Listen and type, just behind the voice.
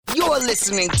You're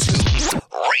listening to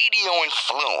Radio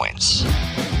Influence.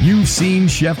 You've seen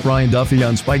Chef Brian Duffy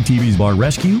on Spike TV's Bar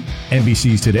Rescue,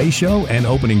 NBC's Today Show, and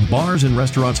opening bars and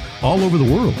restaurants all over the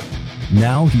world.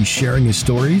 Now he's sharing his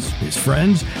stories, his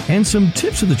friends, and some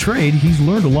tips of the trade he's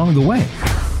learned along the way.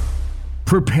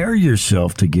 Prepare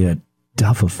yourself to get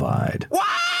Duffified. Wow!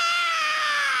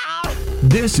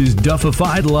 This is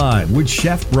Duffified Live with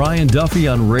Chef Brian Duffy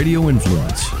on Radio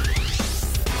Influence.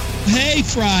 Hey,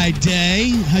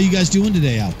 Friday. How you guys doing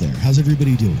today out there? How's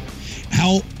everybody doing?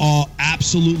 How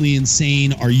absolutely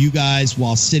insane are you guys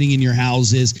while sitting in your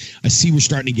houses? I see we're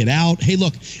starting to get out. Hey,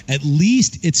 look, at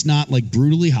least it's not like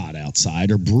brutally hot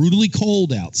outside or brutally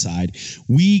cold outside.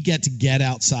 We get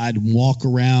outside and walk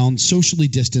around, socially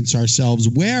distance ourselves,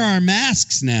 wear our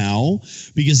masks now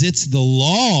because it's the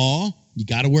law. You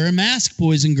got to wear a mask,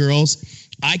 boys and girls.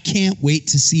 I can't wait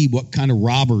to see what kind of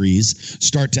robberies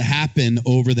start to happen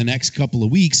over the next couple of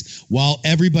weeks while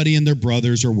everybody and their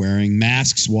brothers are wearing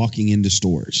masks walking into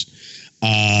stores.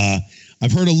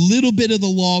 I've heard a little bit of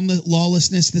the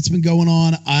lawlessness that's been going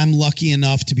on. I'm lucky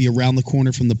enough to be around the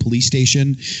corner from the police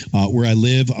station where I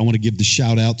live. I want to give the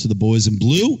shout out to the boys in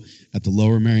blue at the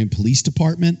Lower Merion Police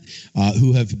Department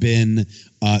who have been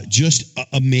just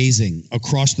amazing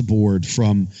across the board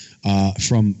from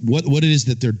what it is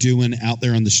that they're doing out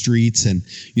there on the streets. And,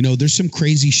 you know, there's some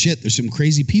crazy shit. There's some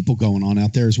crazy people going on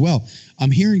out there as well. I'm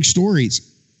hearing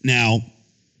stories now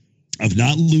of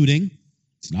not looting.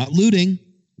 It's not looting.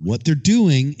 What they're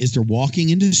doing is they're walking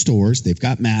into stores. They've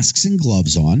got masks and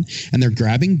gloves on, and they're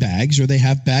grabbing bags, or they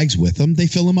have bags with them. They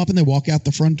fill them up, and they walk out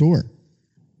the front door.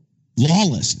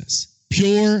 Lawlessness.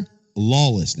 Pure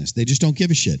lawlessness. They just don't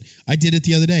give a shit. I did it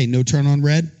the other day. No turn on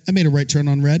red. I made a right turn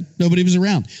on red. Nobody was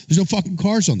around. There's no fucking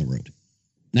cars on the road.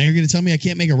 Now you're going to tell me I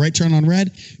can't make a right turn on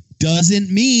red? Doesn't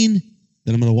mean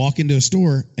that I'm going to walk into a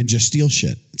store and just steal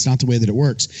shit. It's not the way that it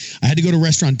works. I had to go to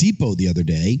Restaurant Depot the other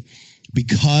day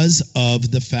because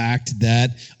of the fact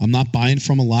that I'm not buying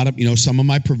from a lot of, some of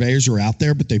my purveyors are out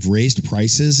there, but they've raised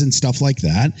prices and stuff like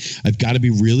that. I've got to be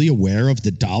really aware of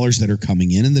the dollars that are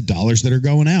coming in and the dollars that are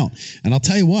going out. And I'll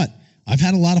tell you what, I've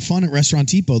had a lot of fun at Restaurant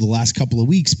Depot the last couple of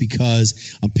weeks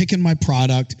because I'm picking my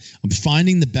product, I'm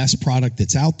finding the best product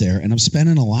that's out there, and I'm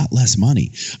spending a lot less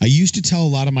money. I used to tell a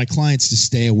lot of my clients to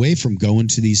stay away from going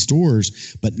to these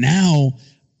stores, but now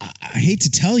I hate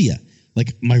to tell you,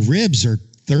 like my ribs are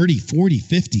 30, 40,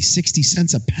 50, 60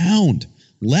 cents a pound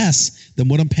less than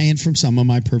what I'm paying from some of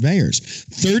my purveyors.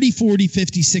 30, 40,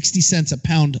 50, 60 cents a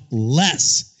pound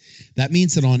less. That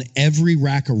means that on every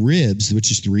rack of ribs,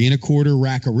 which is 3 1/4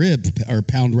 rack of rib or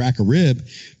pound rack of rib,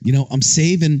 I'm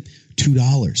saving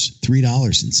 $2,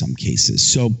 $3 in some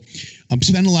cases. So I'm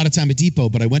spending a lot of time at Depot,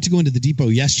 but I went to go into the Depot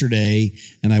yesterday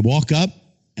and I walk up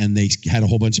and they had a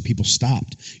whole bunch of people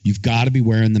stopped. You've got to be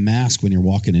wearing the mask when you're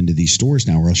walking into these stores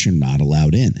now, or else you're not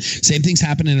allowed in. Same thing's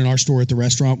happening in our store at the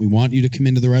restaurant. We want you to come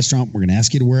into the restaurant. We're going to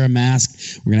ask you to wear a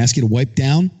mask. We're going to ask you to wipe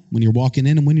down when you're walking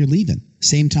in and when you're leaving.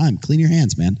 Same time. Clean your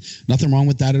hands, man. Nothing wrong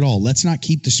with that at all. Let's not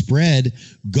keep the spread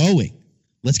going.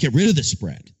 Let's get rid of the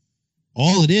spread.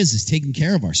 All it is taking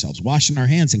care of ourselves, washing our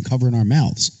hands and covering our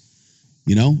mouths.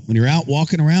 When you're out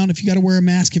walking around, if you got to wear a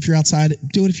mask, if you're outside,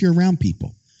 do it if you're around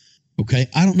people. Okay,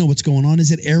 I don't know what's going on.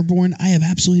 Is it airborne? I have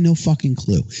absolutely no fucking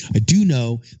clue. I do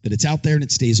know that it's out there and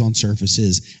it stays on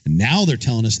surfaces. And now they're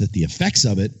telling us that the effects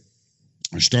of it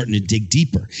are starting to dig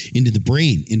deeper into the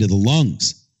brain, into the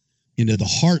lungs, into the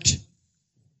heart.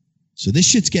 So this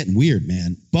shit's getting weird,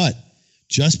 man. But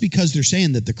just because they're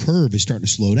saying that the curve is starting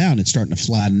to slow down, it's starting to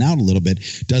flatten out a little bit,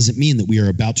 doesn't mean that we are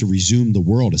about to resume the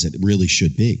world as it really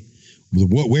should be.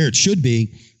 Where it should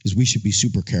be is we should be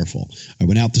super careful. I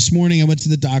went out this morning. I went to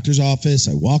the doctor's office.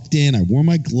 I walked in. I wore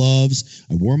my gloves.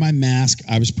 I wore my mask.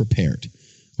 I was prepared,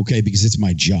 okay, because it's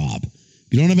my job. If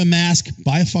you don't have a mask,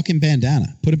 buy a fucking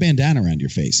bandana. Put a bandana around your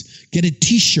face. Get a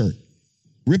T-shirt.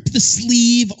 Rip the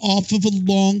sleeve off of a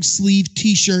long sleeve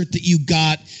T-shirt that you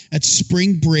got at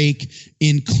spring break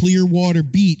in Clearwater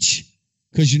Beach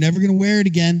because you're never going to wear it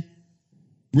again.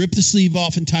 Rip the sleeve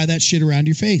off and tie that shit around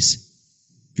your face.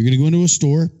 If you're going to go into a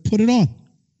store, put it on.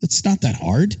 It's not that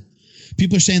hard.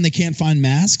 People are saying they can't find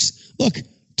masks. Look,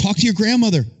 talk to your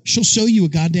grandmother. She'll sew you a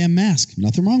goddamn mask.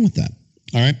 Nothing wrong with that.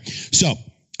 All right. So,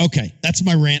 okay, that's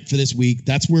my rant for this week.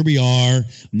 That's where we are. I'm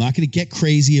not going to get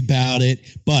crazy about it.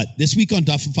 But this week on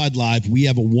Duffified Live, we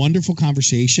have a wonderful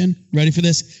conversation. Ready for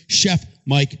this? Chef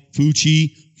Mike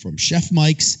Fucci from Chef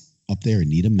Mike's up there in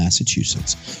Needham,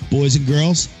 Massachusetts. Boys and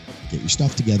girls, get your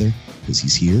stuff together because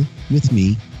he's here with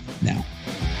me now.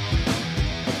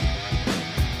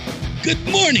 Good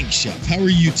morning, Chef. How are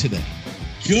you today?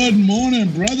 Good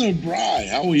morning, Brother Bry.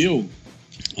 How are you?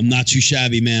 I'm not too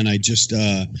shabby, man. I just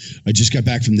got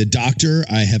back from the doctor.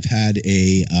 I have had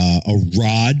a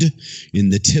rod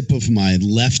in the tip of my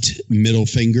left middle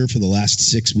finger for the last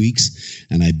 6 weeks,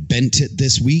 and I bent it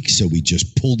this week, so we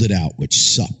just pulled it out, which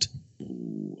sucked.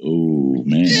 Oh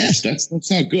man, that's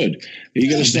not good. You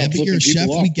got to stop flipping you're a people chef.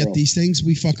 off. We get bro. these things,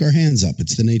 we fuck our hands up.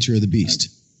 It's the nature of the beast.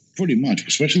 Pretty much,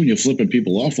 especially when you're flipping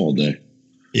people off all day.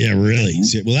 Yeah, really.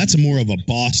 Well, that's more of a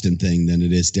Boston thing than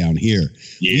it is down here.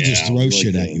 We just throw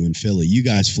shit at you in Philly. You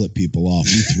guys flip people off.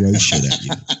 We throw shit at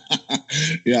you.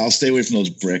 Yeah, I'll stay away from those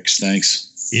bricks.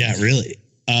 Thanks. Yeah, really.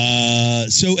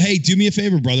 So, hey, do me a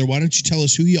favor, brother. Why don't you tell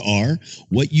us who you are,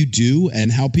 what you do,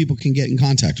 and how people can get in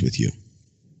contact with you?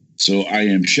 So I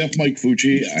am Chef Mike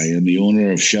Fucci. I am the owner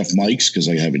of Chef Mike's because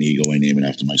I have an ego. I name it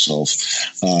after myself.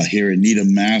 Here in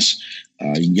Needham, Mass.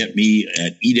 You can get me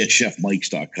at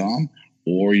eat@chefmikes.com,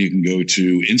 or you can go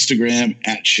to Instagram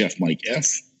at Chef Mike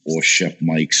F or Chef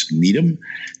Mike's Needham,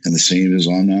 and the same is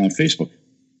on Facebook.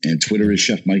 And Twitter is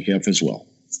Chef Mike F as well.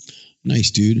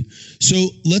 Nice, dude. So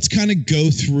let's kind of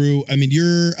go through. I mean,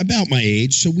 you're about my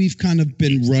age, so we've kind of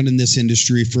been running this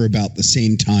industry for about the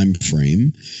same time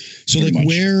frame. So, Pretty like, much.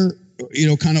 where, you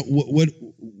know, kind of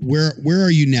where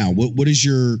are you now? What is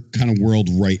your kind of world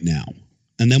right now?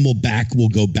 And then we'll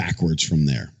go backwards from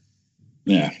there.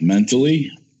 Yeah,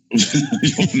 mentally.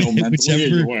 You want to know mentally, or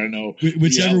you want to know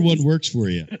whichever one works for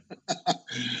you.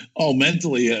 Oh,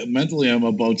 mentally, I'm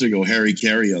about to go Harry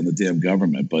Carey on the damn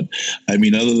government. But I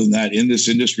mean, other than that, in this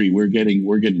industry, we're getting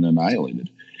annihilated.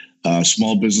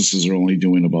 Small businesses are only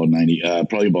doing about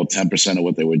probably about 10% of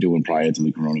what they were doing prior to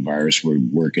the coronavirus. We're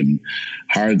working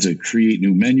hard to create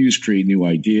new menus, create new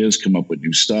ideas, come up with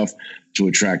new stuff to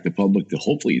attract the public, to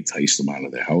hopefully entice them out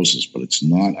of their houses. But it's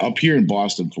not up here in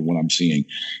Boston, from what I'm seeing,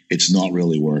 it's not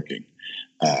really working.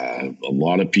 A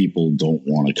lot of people don't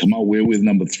want to come out. We're with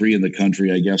number 3 in the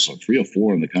country, I guess, or 3 or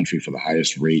 4 in the country for the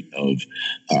highest rate of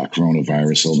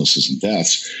coronavirus illnesses and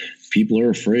deaths. People are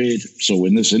afraid. So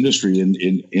in this industry, in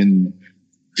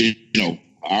you know,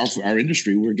 our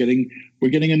industry, we're getting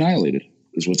annihilated,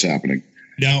 is what's happening.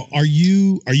 Now, are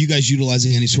you guys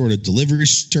utilizing any sort of delivery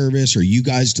service? Are you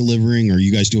guys delivering? Are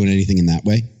you guys doing anything in that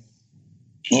way?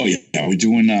 Oh yeah, we're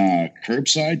doing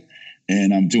curbside,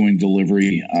 and I'm doing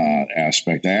delivery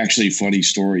aspect. Funny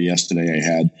story. Yesterday, I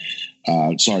had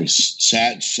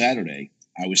Saturday.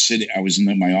 I was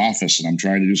in my office, and I'm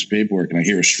trying to do some paperwork, and I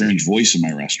hear a strange voice in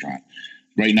my restaurant.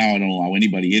 Right now, I don't allow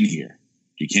anybody in here.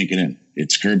 You can't get in.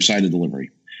 It's curbside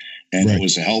delivery, and Right. It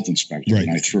was a health inspector, Right.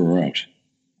 and I threw her out.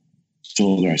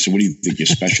 Told her, I said, "What do you think? You're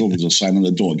special? There's a sign on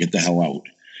the door. Get the hell out."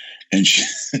 And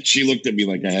she looked at me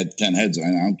like I had 10 heads.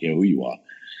 I don't care who you are.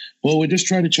 Well, we're just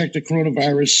trying to check the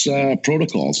coronavirus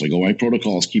protocols. I go, my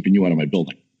protocol is keeping you out of my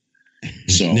building.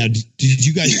 So Now, did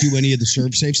you guys do any of the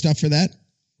ServSafe stuff for that?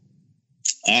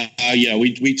 Yeah,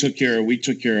 we took care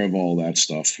of all that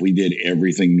stuff. We did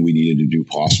everything we needed to do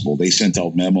possible. They sent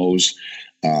out memos.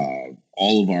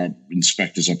 All of our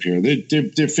inspectors up here,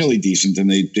 they're fairly decent, and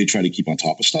they try to keep on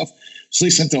top of stuff. So they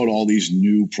sent out all these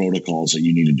new protocols that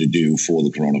you needed to do for the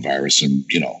coronavirus, and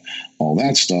all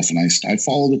that stuff. And I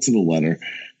followed it to the letter.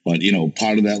 But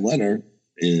part of that letter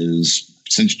is,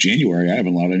 since January, I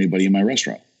haven't allowed anybody in my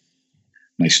restaurant.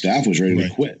 My staff was ready to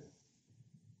quit.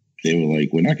 They were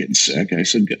like, "We're not getting sick." I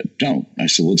said, "Good, don't." I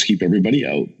said, "Let's keep everybody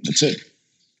out. That's it."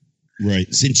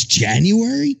 Right. Since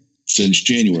January? Since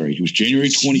January. It was January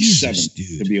 27th,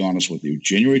 Jesus, to be honest with you.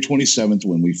 January 27th,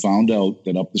 when we found out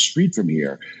that up the street from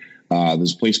here,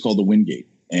 there's a place called the Wingate,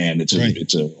 and it's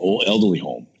an old elderly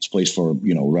home. It's a place for,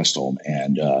 rest home.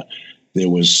 And there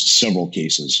was several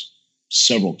cases.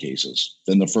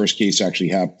 Then the first case actually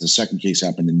happened. The second case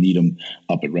happened in Needham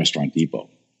up at Restaurant Depot.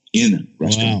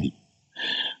 Depot.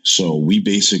 So we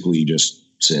basically just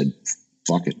said,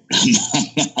 "Fuck it,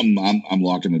 I'm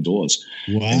locking the doors."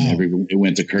 Wow! And it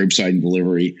went to curbside and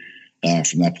delivery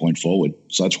from that point forward.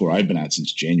 So that's where I've been at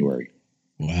since January.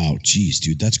 Wow, geez,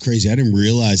 dude, that's crazy. I didn't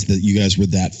realize that you guys were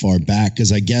that far back,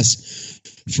 because I guess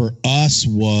for us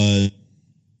I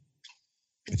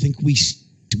think we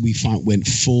went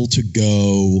full to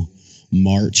go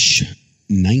March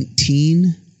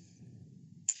 19.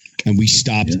 And we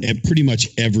stopped at pretty much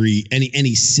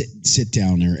any sit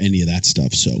down or any of that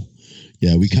stuff. So,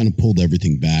 yeah, we kind of pulled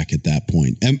everything back at that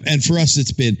point. And for us,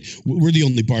 we're the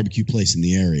only barbecue place in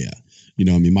the area.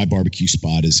 My barbecue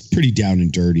spot is pretty down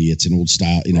and dirty. It's an old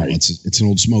style, it's an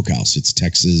old smokehouse. It's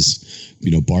Texas,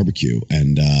 barbecue.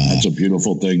 And that's a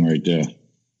beautiful thing right there.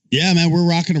 Yeah, man, we're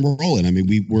rocking and rolling. I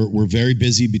mean, we're very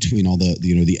busy between all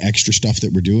the extra stuff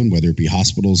that we're doing, whether it be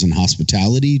hospitals and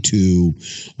hospitality to,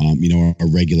 our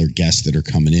regular guests that are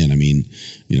coming in. I mean,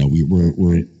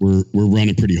 we're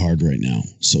running pretty hard right now,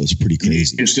 so it's pretty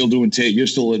crazy. You're still doing You're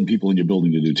still letting people in your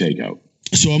building to do takeout.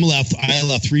 So I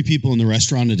allow 3 people in the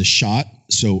restaurant at a shot.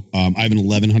 So I have an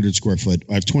 1,100 square foot.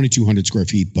 I have 2,200 square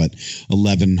feet, but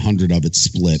 1,100 of it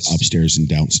split upstairs and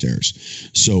downstairs.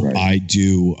 So right.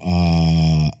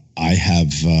 I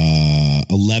have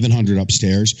 1,100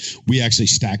 upstairs. We actually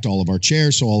stacked all of our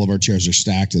chairs. So all of our chairs are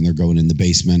stacked and they're going in the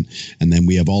basement. And then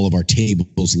we have all of our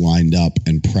tables lined up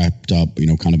and prepped up,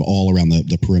 kind of all around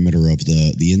the perimeter of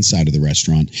the inside of the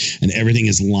restaurant. And everything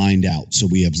is lined out. So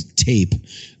we have tape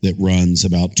that runs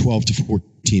about 12 to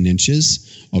 14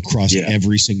 inches across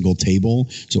every single table.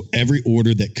 So every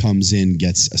order that comes in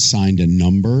gets assigned a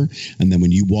number. And then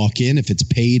when you walk in, if it's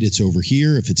paid, it's over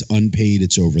here. If it's unpaid,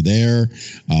 it's over there.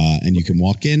 And you can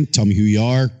walk in, tell me who you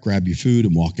are, grab your food,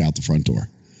 and walk out the front door.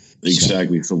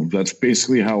 Exactly. So that's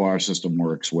basically how our system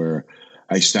works, where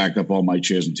I stacked up all my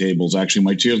chairs and tables. Actually,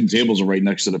 my chairs and tables are right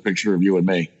next to the picture of you and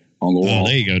me on the wall. Oh,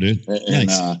 there you go, dude.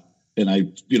 Nice. And I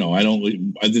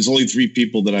don't. There's only 3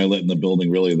 people that I let in the building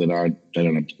really that aren't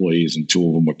employees, and 2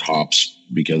 of them are cops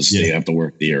because they have to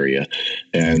work the area,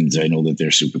 and I know that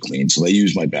they're super clean, so they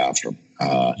use my bathroom.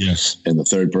 Yes. And the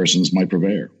 3rd person is my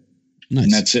purveyor,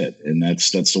 and that's it. And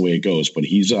that's the way it goes. But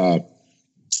he's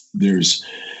there's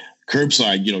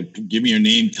curbside. Give me your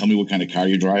name, tell me what kind of car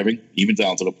you're driving, even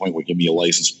down to the point where give me a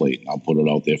license plate, and I'll put it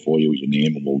out there for you with your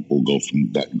name, and we'll go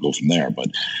from that and go from there. But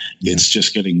it's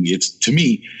just to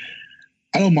me.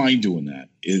 I don't mind doing that.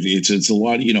 It's a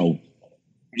lot,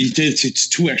 it's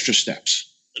 2 extra steps.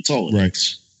 That's all it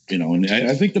is. And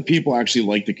I think the people actually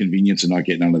like the convenience of not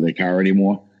getting out of their car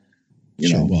anymore.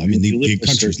 Sure. Well, I mean, the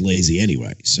country's lazy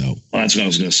anyway. So that's what I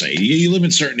was going to say. You live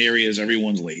in certain areas,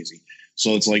 everyone's lazy.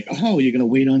 So it's like, oh, you're going to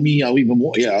wait on me? I'll even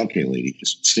more. Yeah, okay, lady,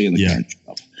 just stay in the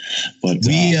car. But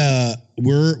we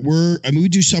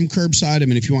do some curbside. I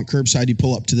mean, if you want curbside, you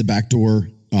pull up to the back door.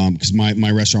 Because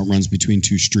my restaurant runs between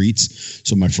 2 streets,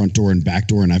 so my front door and back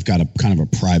door, and I've got a kind of a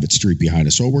private street behind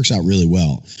us, so it works out really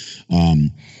well.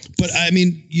 But I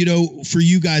mean, for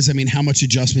you guys, I mean, how much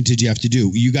adjustment did you have to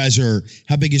do? You guys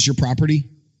how big is your property?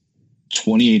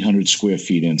 2,800 square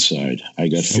feet inside. I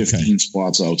got 15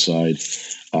 spots outside.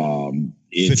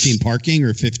 15 parking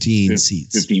or 15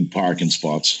 seats? 15 parking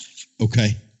spots.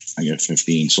 Okay. I got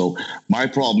 15. So my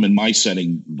problem in my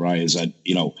setting, Brian, is that,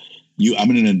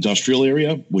 I'm in an industrial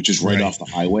area, which is right off the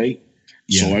highway.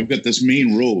 Yeah. So I've got this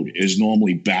main road is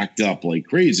normally backed up like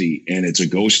crazy, and it's a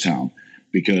ghost town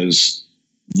because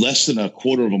less than a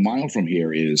quarter of a mile from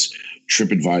here is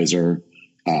TripAdvisor,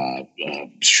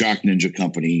 Shark Ninja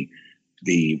Company,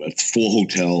 the 4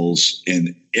 hotels,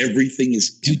 and everything is.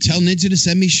 Dude, tell Ninja to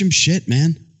send me some shit,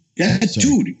 man.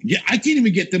 Dude, I can't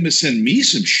even get them to send me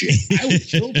some shit. I would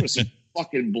kill for some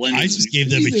fucking blenders. I just gave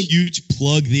them a huge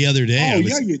plug the other day. Oh,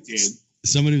 you did.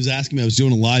 Somebody was asking me, I was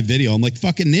doing a live video. I'm like,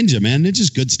 fucking Ninja, man. Ninja's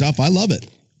good stuff. I love it.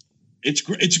 It's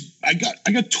great. I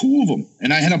got 2 of them,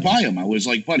 and I had to buy them. I was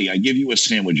like, buddy, I give you a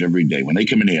sandwich every day. When they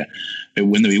come in here,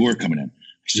 when they were coming in,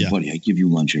 I said, buddy, I give you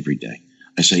lunch every day.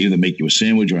 I say, I either make you a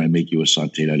sandwich or I make you a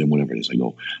sauteed item, whatever it is. I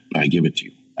go, but I give it to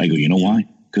you. I go, you know why?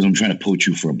 Because I'm trying to poach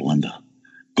you for a blender.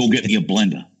 Go get me a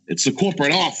blender. It's the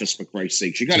corporate office, for Christ's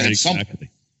sake. You got to have something.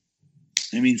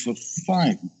 I mean, for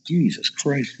Jesus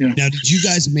Christ. Now, did you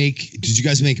guys make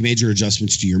major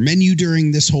adjustments to your menu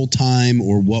during this whole time,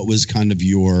 or what was kind of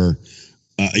your,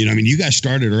 you guys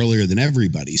started earlier than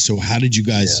everybody. So how did you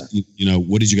guys,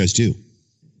 what did you guys do?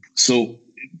 So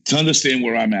to understand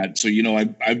where I'm at, so,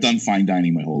 I've done fine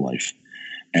dining my whole life,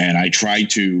 and I tried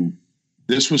to,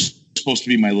 this was supposed to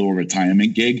be my little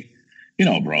retirement gig.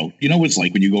 Bro, what it's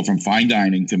like when you go from fine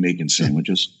dining to making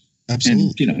sandwiches.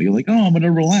 Absolutely. And, you're like, oh, I'm going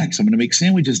to relax. I'm going to make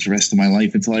sandwiches the rest of my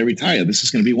life until I retire. This is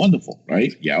going to be wonderful,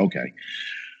 right? Yeah, okay.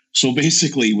 So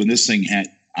basically, when this thing hit,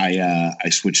 I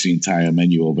switched the entire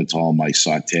menu over to all my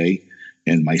saute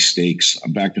and my steaks.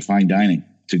 I'm back to fine dining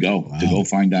to go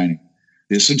fine dining.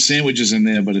 There's some sandwiches in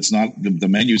there, but it's not the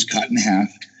menu's cut in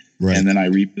half. Right. And then I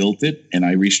rebuilt it and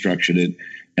I restructured it.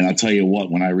 And I'll tell you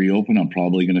what, when I reopen, I'm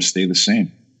probably going to stay the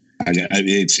same.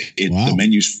 The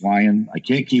menu's flying. I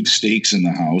can't keep steaks in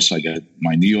the house. I got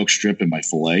my New York strip and my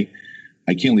filet.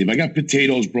 I can't leave. I got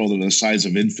potatoes, bro, that are the size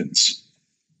of infants.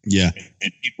 Yeah.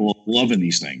 And people are loving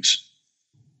these things.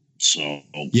 So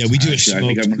yeah, we do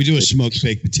a smoked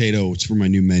baked potato. It's for my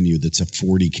new menu. That's a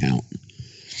 40 count.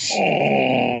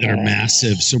 Oh, that are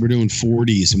massive. So we're doing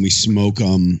 40s and we smoke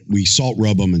them. We salt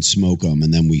rub them and smoke them,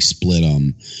 and then we split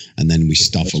them, and then we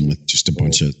stuff them with just a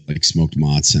bunch of like smoked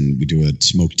mozz, and we do a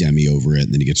smoked demi over it,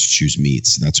 and then you get to choose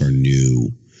meats. That's our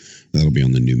new. That'll be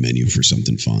on the new menu for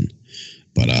something fun.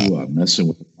 But you are messing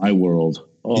with my world.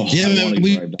 Oh, yeah,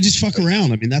 we just fuck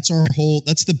around. I mean, that's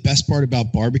the best part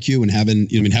about barbecue and having,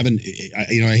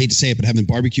 I hate to say it, but having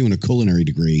barbecue and a culinary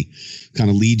degree kind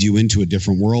of lead you into a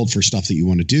different world for stuff that you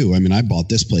want to do. I mean, I bought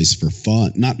this place for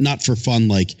fun, not for fun,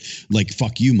 like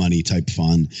fuck you money type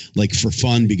fun, like for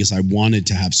fun because I wanted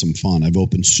to have some fun. I've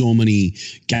opened so many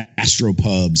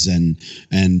gastropubs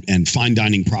and fine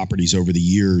dining properties over the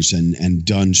years and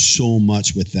done so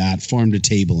much with that farm to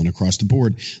table and across the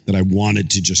board that I wanted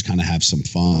to just kind of have some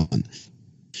fun.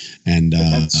 And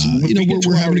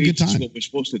we're having a good time. What we're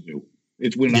supposed to do.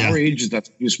 It's when our age is that's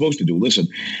what you're supposed to do. Listen,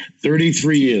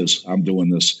 33 years I'm doing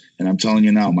this, and I'm telling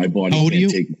you now, my body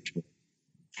can't take much.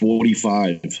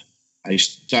 45. I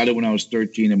started when I was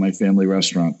 13 in my family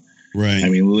restaurant. Right. I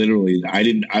mean, literally,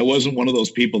 I wasn't one of those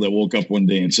people that woke up one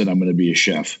day and said, I'm going to be a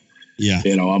chef. Yeah.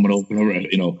 I'm going to open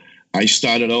a, I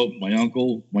started out, my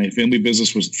family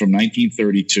business was from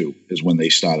 1932 is when they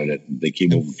started it. They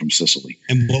came over from Sicily.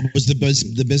 And what was the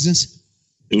business?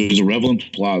 It was a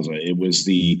Revelant Plaza. It was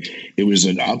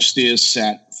an upstairs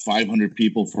sat 500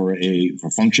 people for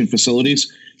function facilities,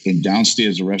 and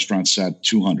downstairs the restaurant sat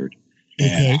 200.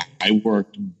 Okay. And I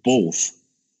worked both.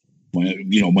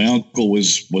 My uncle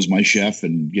was my chef,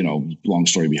 and long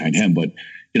story behind him, but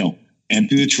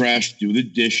empty the trash, do the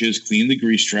dishes, clean the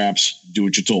grease traps, do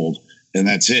what you're told, and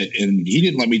that's it. And he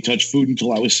didn't let me touch food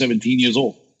until I was 17 years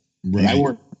old. Right. And I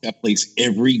worked at that place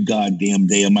every goddamn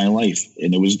day of my life,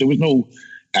 and there was no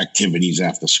activities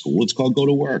after school. It's called go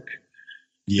to work.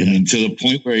 Yeah. I mean, to the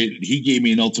point where he gave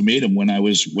me an ultimatum when I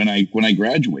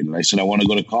graduated. I said, I want to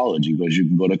go to college. He goes, you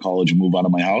can go to college and move out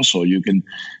of my house, or you can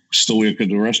still work at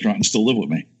the restaurant and still live with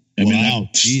me. Wow,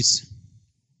 jeez.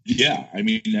 Yeah, I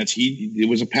mean, it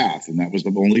was a path, and that was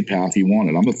the only path he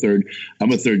wanted. I'm a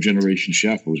third generation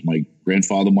chef. It was my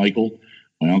grandfather Michael,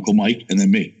 my uncle Mike, and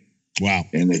then me. Wow.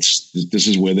 And this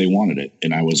is where they wanted it.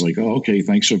 And I was like, oh, okay,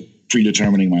 thanks for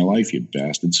predetermining my life, you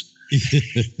bastards.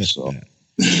 So,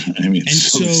 I mean, and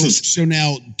so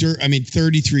now,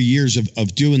 33 years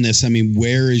of doing this. I mean,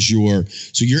 where is your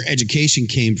education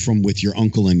came from with your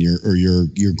uncle and your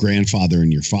grandfather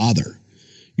and your father?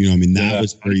 That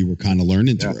was where you were kind of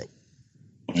learning through.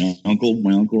 My uncle,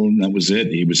 and that was it.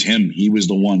 He was him. He was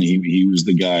the one. He was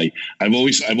the guy. I've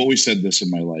always said this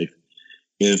in my life.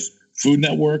 If Food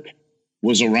Network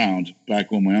was around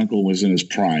back when my uncle was in his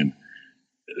prime,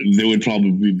 there would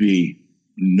probably be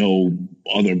no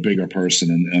other bigger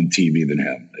person on TV than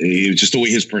him. It was just the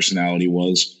way his personality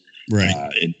was. Right.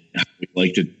 And how he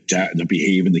liked to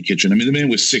behave in the kitchen. I mean, the man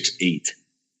was 6'8".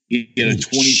 He had a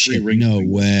 23 ring. No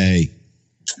finger. Way.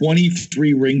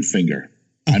 23 ring finger.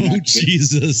 Oh,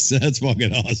 Jesus. That's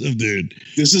fucking awesome, dude.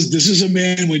 This is a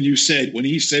man when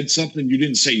he said something, you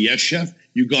didn't say yes, chef.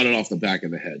 You got it off the back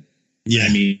of the head. Yeah. I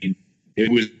mean, it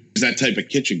was that type of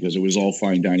kitchen because it was all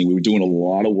fine dining. We were doing a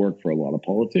lot of work for a lot of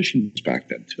politicians back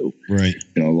then too. Right.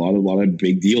 A lot of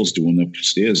big deals doing the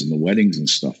stairs and the weddings and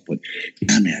stuff. But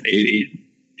yeah, man,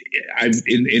 I've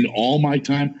in all my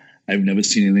time, I've never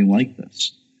seen anything like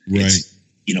this. Right.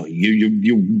 If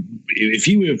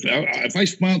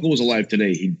my uncle was alive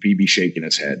today, he'd be shaking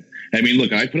his head. I mean,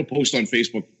 look, I put a post on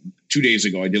Facebook 2 days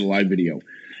ago. I did a live video.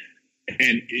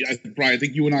 And Brian, I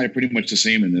think you and I are pretty much the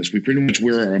same in this. We pretty much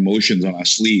wear our emotions on our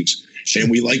sleeves,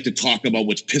 and we like to talk about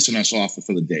what's pissing us off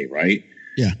for the day, right?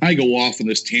 Yeah. I go off on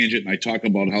this tangent, and I talk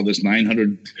about how this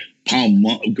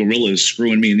 900-pound gorilla is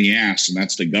screwing me in the ass, and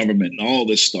that's the government and all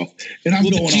this stuff. And I'm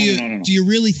going on and on and on. Do you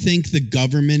really think the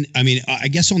government? I mean, I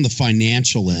guess on the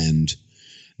financial end,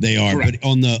 they are, correct. But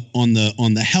on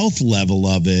the health level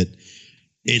of it,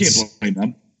 it's. You can't blame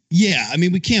them. Yeah, I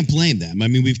mean, we can't blame them. I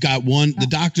mean, we've got the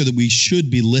doctor that we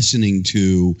should be listening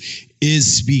to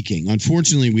is speaking.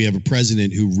 Unfortunately, we have a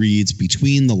president who reads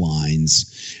between the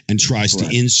lines and tries to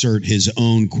insert his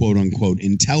own quote unquote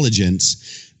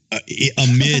intelligence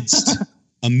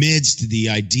amidst the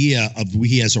idea of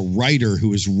he has a writer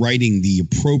who is writing the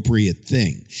appropriate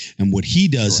thing. And what he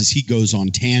does is he goes on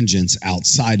tangents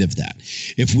outside of that.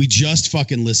 If we just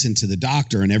fucking listen to the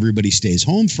doctor and everybody stays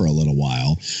home for a little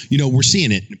while, we're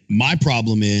seeing it. My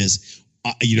problem is,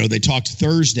 they talked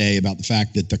Thursday about the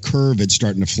fact that the curve had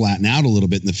starting to flatten out a little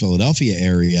bit in the Philadelphia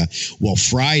area. Well,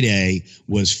 Friday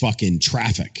was fucking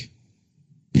traffic.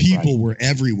 People were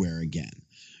everywhere again.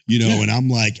 And I'm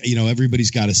like,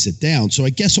 everybody's got to sit down. So I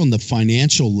guess on the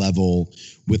financial level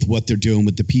with what they're doing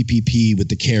with the PPP, with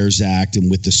the CARES Act,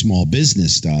 and with the small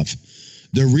business stuff,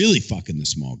 They're really fucking the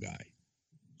small guy.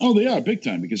 Oh, they are big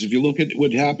time. Because if you look at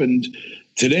what happened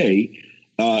today,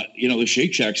 the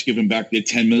Shake Shack's giving back their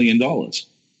 $10 million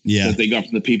that they got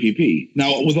from the PPP.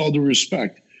 Now, with all due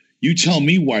respect, you tell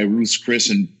me why Ruth's Chris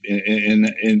and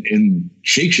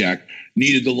Shake Shack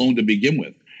needed the loan to begin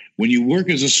with. When you work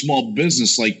as a small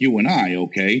business like you and I,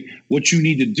 okay, what you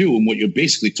need to do and what you're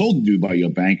basically told to do by your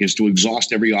bank is to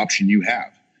exhaust every option you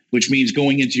have, which means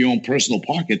going into your own personal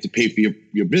pocket to pay for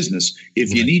your business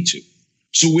if you need to.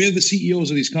 So where are the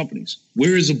CEOs of these companies?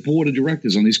 Where is the board of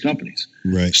directors on these companies?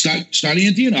 Right. Start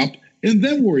anteing up and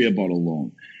then worry about a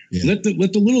loan. Yeah. Let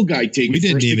the little guy take it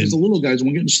first because the little guys are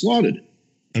getting slaughtered.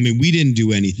 I mean, we didn't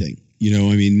do anything.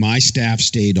 My staff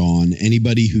stayed on.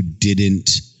 Anybody who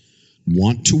didn't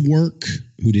want to work,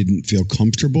 who didn't feel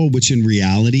comfortable, which in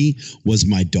reality was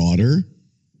my daughter.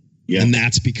 Yeah. And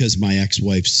that's because my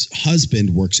ex-wife's husband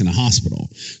works in a hospital.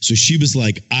 So she was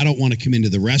like, I don't want to come into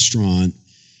the restaurant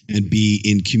and be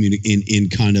in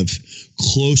kind of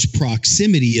close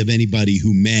proximity of anybody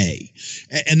who may.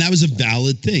 And that was a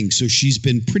valid thing. So she's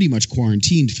been pretty much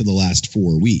quarantined for the last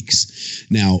 4 weeks.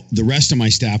 Now, the rest of my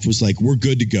staff was like, we're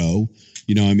good to go.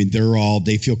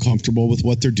 They feel comfortable with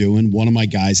what they're doing. One of my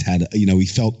guys had, he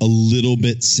felt a little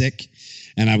bit sick,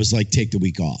 and I was like, take the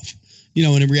week off.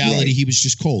 And in reality, he was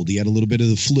just cold. He had a little bit of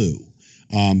the flu.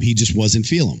 He just wasn't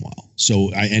feeling well.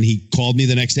 So he called me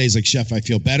the next day. He's like, Chef, I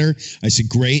feel better. I said,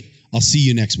 great. I'll see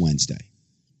you next Wednesday.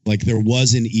 Like there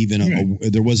wasn't even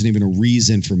a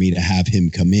reason for me to have him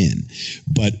come in.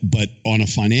 But on a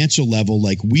financial level,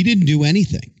 like we didn't do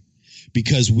anything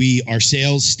because our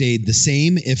sales stayed the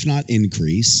same, if not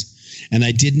increase. And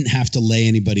I didn't have to lay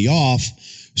anybody off.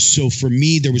 So for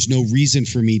me, there was no reason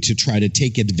for me to try to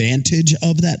take advantage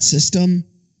of that system.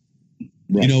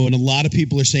 Right. And a lot of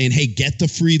people are saying, hey, get the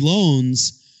free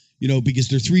loans, because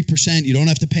they're 3%. You don't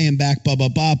have to pay them back, blah, blah,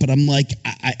 blah. But I'm like,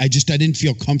 I didn't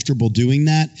feel comfortable doing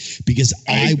that because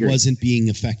I wasn't being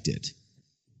affected.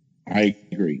 I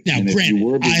agree. Now,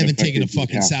 granted, I haven't taken a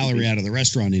fucking salary out of the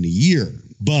restaurant in a year,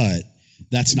 but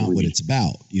that's not what it's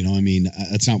about.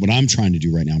 That's not what I'm trying to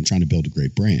do right now. I'm trying to build a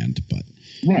great brand, but.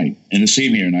 Right. And the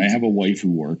same here. And I have a wife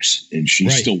who works and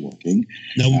she's still working.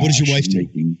 Now, what does your wife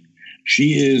do?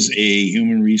 She is a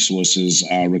human resources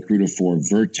recruiter for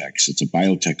Vertex. It's a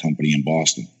biotech company in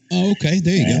Boston. Oh, okay.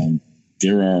 There you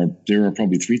go. There are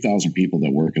probably 3,000 people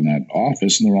that work in that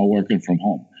office, and they're all working from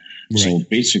home. Right. So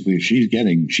basically,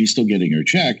 she's still getting her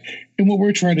check. And what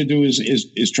we're trying to do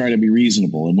is try to be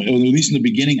reasonable. And at least in the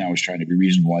beginning, I was trying to be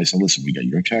reasonable. I said, listen, we got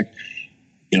your check.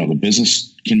 The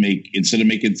business can make, instead of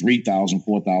making 3,000,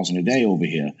 4,000 a day over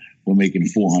here, we're making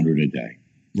 400 a day.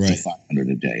 Right. To 500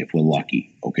 a day if we're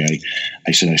lucky. Okay.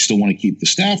 I said, I still want to keep the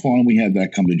staff on. We had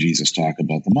that come to Jesus talk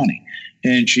about the money.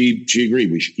 And she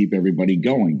agreed we should keep everybody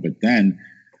going. But then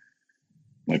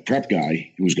my prep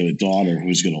guy, who's got a daughter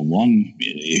who's got a lung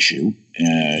issue,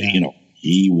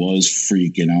 he was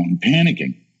freaking out and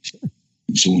panicking.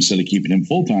 So instead of keeping him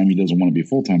full-time, he doesn't want to be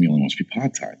full-time. He only wants to be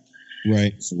part-time.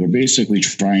 Right. So we're basically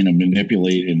trying to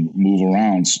manipulate and move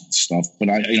around stuff. But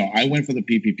I went for the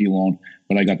PPP loan,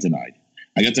 but I got denied.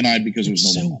 I got denied because there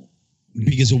was no more money.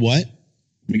 Because of what?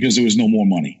 Because there was no more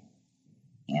money.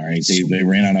 All right. They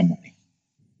ran out of money.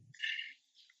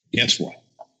 Guess what?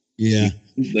 Yeah.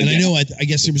 And I know, I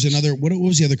guess there was another, what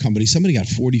was the other company? Somebody got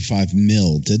 45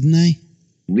 mil, didn't they?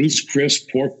 Ruth's Chris,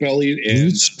 Pork Belly. And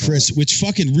Ruth's Chris,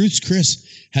 Ruth's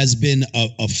Chris has been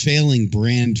a failing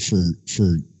brand for,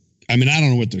 I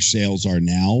don't know what their sales are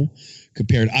now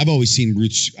compared. I've always seen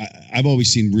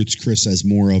Ruth's Chris as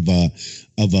more of a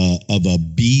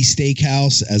B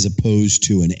steakhouse as opposed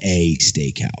to an A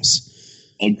steakhouse.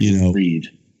 Agreed.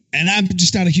 And I'm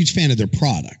just not a huge fan of their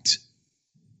product.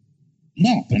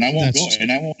 No, and I won't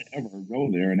I won't ever go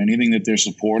there. And anything that they're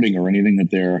supporting or anything that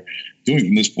they're doing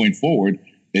from this point forward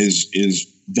is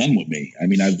done with me.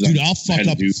 I'll fuck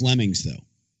up with Fleming's though.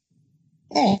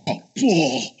 I'll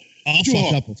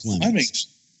fuck up with Fleming's.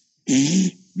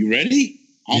 You ready?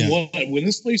 Yeah. When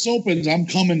this place opens, I'm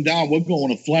coming down. We're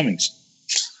going to Fleming's.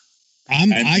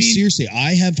 Seriously,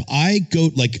 I have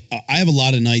a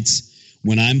lot of nights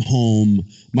when I'm home.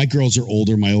 My girls are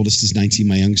older. My oldest is 19.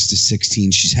 My youngest is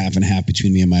 16. She's half and half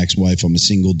between me and my ex-wife. I'm a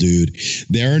single dude.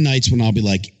 There are nights when I'll be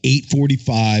like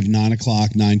 8:45, 9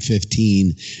 o'clock,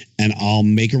 9:15, and I'll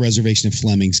make a reservation at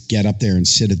Fleming's, get up there and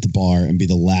sit at the bar and be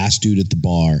the last dude at the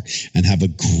bar and have a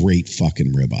great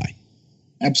fucking ribeye.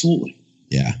 Absolutely.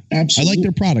 Yeah. Absolutely. I like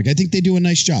their product. I think they do a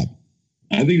nice job.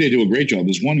 I think they do a great job.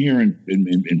 There's one here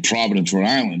in Providence, Rhode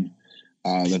Island.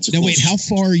 Wait, how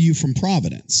far are you from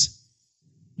Providence?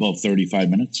 About 35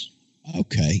 minutes.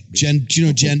 Okay. Do you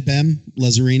know Jen Bem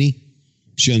Lazzarini?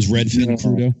 She owns Redfin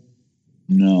Crudo.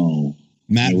 No.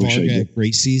 Matt I wish I Varga did. at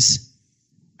Gracie's.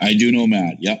 I do know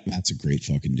Matt. Yep. Matt's a great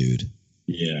fucking dude.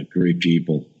 Yeah, great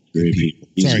people. Great people.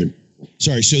 He's Sorry. good.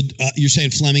 Sorry. So you're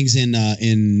saying Fleming's in up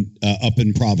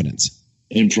in Providence?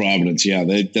 In Providence, yeah.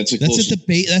 That's a That's close. at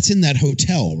the that's in that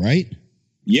hotel, right?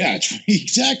 Yeah,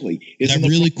 exactly. It's That in the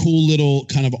really cool little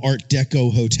kind of Art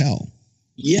Deco hotel.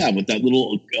 Yeah, with that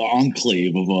little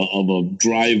enclave of a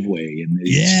driveway, and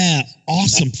Yeah,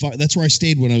 awesome. That's where I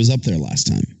stayed when I was up there last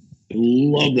time. I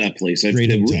love that place. Great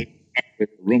hotel. The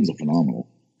rooms are phenomenal.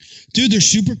 Dude, they're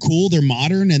super cool. They're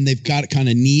modern, and they've got kind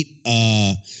of neat,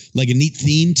 like a neat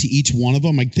theme to each one of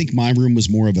them. I think my room was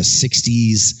more of a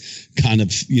 60s kind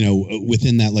of,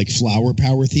 within that like flower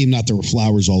power theme. Not there were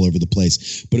flowers all over the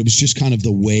place, but it was just kind of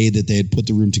the way that they had put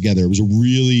the room together. It was a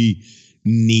really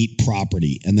neat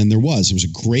property. And then there was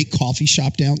a great coffee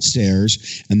shop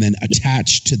downstairs, and then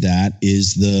attached to that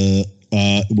is that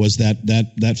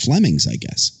Fleming's, I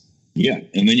guess. Yeah,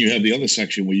 and then you have the other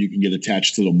section where you can get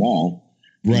attached to the mall.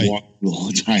 Right. Walk the whole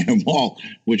entire mall,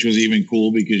 which was even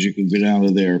cool because you can go down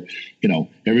to their,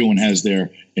 everyone has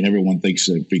their, and everyone thinks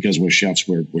that because we're chefs,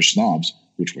 we're snobs,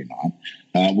 which we're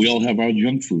not. We all have our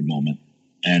junk food moment.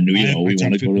 And, we want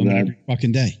to go to that. Every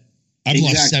fucking day. I've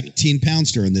lost Exactly. 17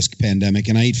 pounds during this pandemic,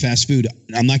 and I eat fast food.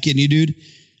 I'm not kidding you, dude.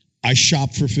 I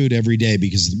shop for food every day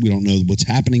because we don't know what's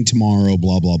happening tomorrow,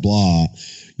 blah, blah, blah.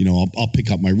 I'll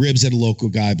pick up my ribs at a local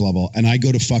guy, blah, blah. And I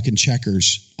go to fucking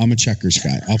Checkers. I'm a Checkers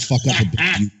guy. I'll fuck up a Big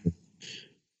Buford.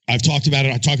 I've talked about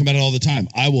it. I talk about it all the time.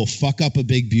 I will fuck up a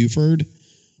Big Buford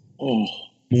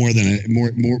more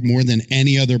than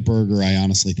any other burger I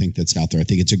honestly think that's out there. I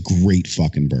think it's a great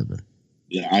fucking burger.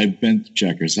 Yeah, I've been to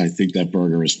Checkers. I think that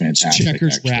burger is fantastic.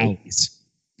 Checkers actually. Rallies.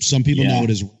 Some people Yeah. know it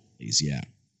as Rallies, yeah.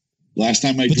 Last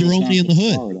time I But they're drove only down in the to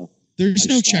hood. Florida, There's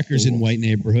I no stopped Checkers in over. white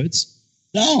neighborhoods.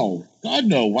 No, God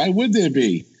no. Why would there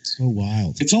be? So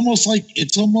wild. It's almost like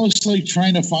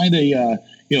trying to find a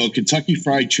Kentucky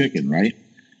Fried Chicken, right?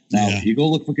 Now Yeah. you go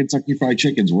look for Kentucky Fried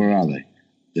Chickens. Where are they?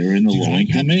 They're in the Dude, I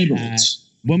low-income haven't neighborhoods.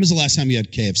 When was the last time you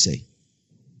had KFC?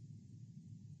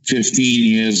 15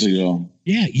 years ago.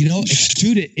 Yeah,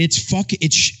 it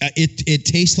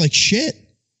tastes like shit.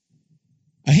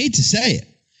 I hate to say it.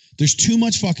 There's too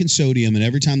much fucking sodium, and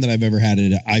every time that I've ever had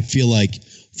it, I feel like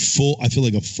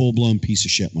a full-blown piece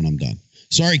of shit when I'm done.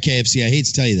 Sorry, KFC. I hate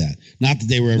to tell you that. Not that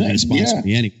they were ever going to sponsor Yeah.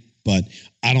 me anyway, but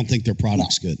I don't think their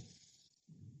product's good.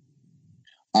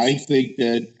 I think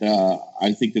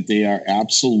that they are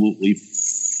absolutely.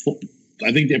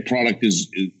 I think their product is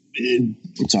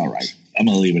it's all right. I'm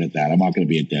going to leave it at that. I'm not going to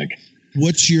be a dick.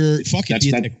 What's your fucking?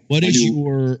 That's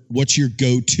that- What's your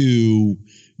go-to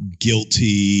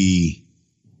guilty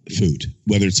food?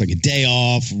 Whether it's like a day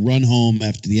off, run home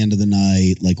after the end of the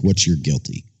night, like what's your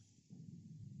guilty?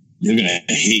 You're going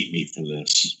to hate me for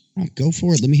this. Oh, go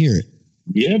for it. Let me hear it.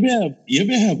 You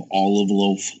ever have olive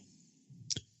loaf?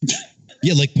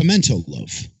 Yeah, like pimento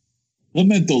loaf.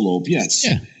 Pimento loaf, yes.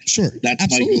 Yeah, sure. That's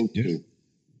Absolutely, my go-to. dude.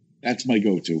 That's my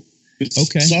go-to.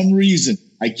 Okay. For some reason,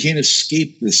 I can't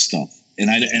escape this stuff, and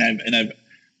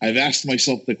I've asked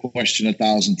myself the question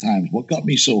 1,000 times: what got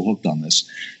me so hooked on this?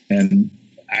 And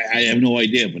I have no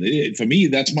idea. But for me,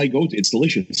 that's my go-to. It's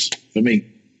delicious for me.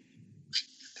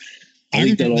 I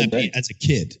eat that remember all that day. as a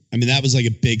kid. I mean, that was like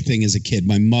a big thing as a kid.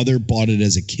 My mother bought it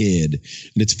as a kid,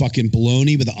 and it's fucking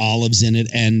bologna with olives in it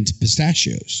and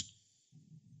pistachios.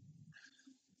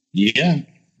 Yeah,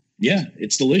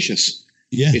 it's delicious.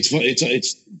 Yeah,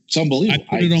 It's unbelievable.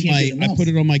 I put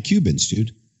it on my Cubans,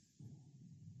 dude.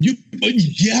 Yeah,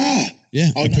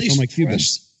 Yeah, oh, I put it nice on my press,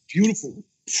 Cubans. beautiful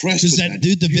press. Because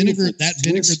with the beautiful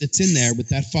vinegar twist. that's in there with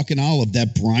that fucking olive,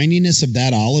 that brininess of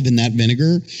that olive and that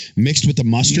vinegar mixed with the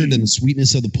mustard and the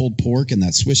sweetness of the pulled pork and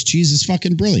that Swiss cheese is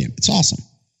fucking brilliant. It's awesome.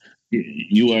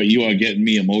 You are getting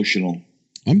me emotional.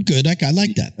 I'm good. I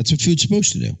like that. That's what food's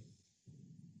supposed to do.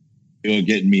 You're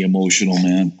getting me emotional,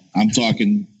 man. I'm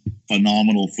talking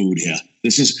phenomenal food here.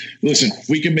 Listen,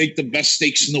 we can make the best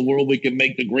steaks in the world. We can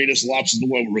make the greatest lobsters in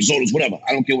the world, risottos, whatever.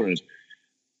 I don't care what it is.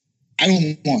 I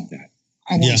don't want that.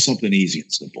 I want something easy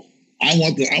and simple. I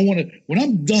want when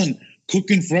I'm done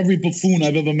cooking for every buffoon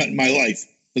I've ever met in my life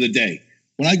for the day,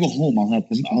 when I go home,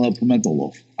 I'll have pimento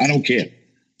loaf. I don't care.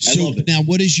 I So love it. now,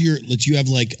 what is do you have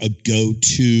like a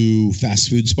go-to fast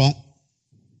food spot?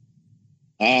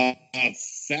 A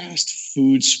fast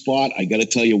food spot. I got to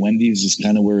tell you, Wendy's is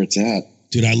kind of where it's at.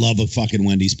 Dude, I love a fucking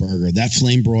Wendy's burger. That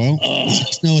flame broil?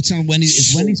 No, it's not Wendy's.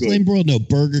 It's so Wendy's good. flame broiled? No,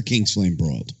 Burger King's flame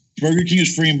broiled. Burger King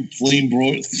is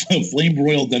flame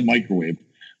broiled then microwave,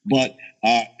 but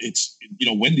it's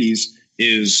Wendy's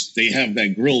is they have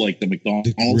that grill like the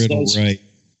McDonald's Griddle, does, right?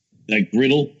 that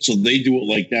griddle. So they do it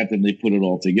like that, then they put it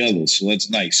all together. So that's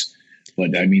nice.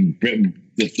 But I mean,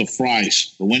 the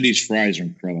fries, the Wendy's fries are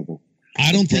incredible.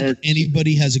 I don't think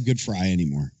anybody has a good fry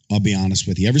anymore. I'll be honest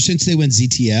with you. Ever since they went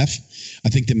ZTF, I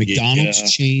think that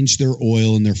McDonald's changed their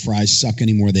oil and their fries suck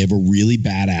anymore. They have a really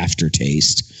bad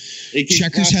aftertaste.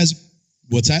 Checkers has,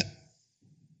 what's that?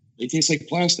 They taste like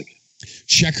plastic.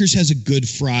 Checkers has a good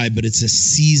fry, but it's a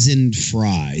seasoned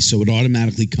fry, so it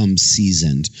automatically comes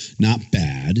seasoned. Not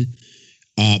bad.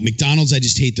 McDonald's, I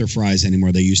just hate their fries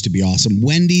anymore. They used to be awesome.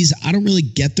 Wendy's, I don't really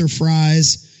get their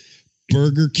fries.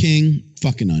 Burger King,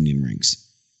 fucking onion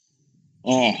rings.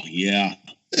 Oh, yeah.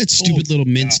 That stupid little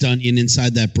minced onion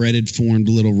inside that breaded formed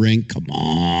little ring. Come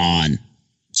on.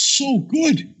 So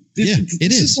good.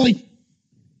 It is. Like,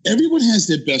 everyone has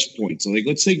their best points. Like,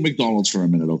 let's take McDonald's for a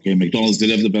minute, okay? McDonald's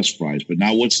did have the best fries, but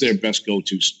now what's their best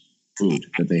go-to food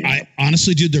that they have?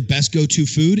 Honestly, dude, their best go-to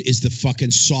food is the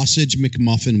fucking sausage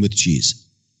McMuffin with cheese.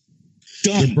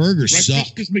 Done. Their burgers Breakfast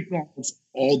suck. is McDonald's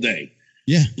all day.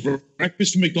 Yeah.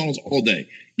 Breakfast at McDonald's all day.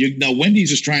 Now,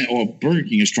 Wendy's is trying, or Burger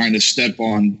King is trying to step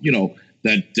on,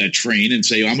 that train and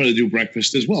say, I'm going to do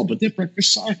breakfast as well. But their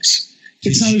breakfast sucks.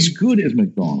 It's not as good as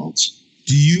McDonald's.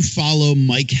 Do you follow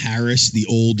Mike Harris,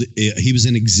 he was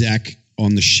an exec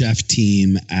on the chef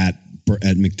team at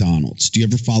McDonald's. Do you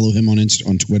ever follow him on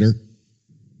Twitter?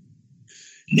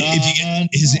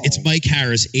 It's Mike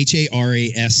Harris,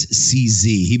 HARASCZ.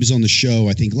 He was on the show,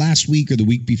 I think, last week or the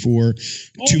week before,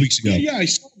 2 weeks ago. Yeah, I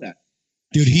saw that.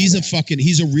 Dude,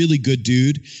 he's a really good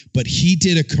dude, but he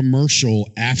did a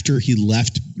commercial after he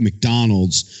left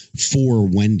McDonald's for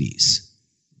Wendy's.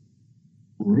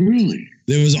 Really?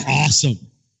 It was awesome.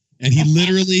 And he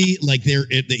literally,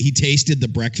 he tasted the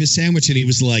breakfast sandwich and he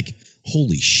was like,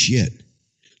 holy shit.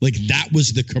 Like, that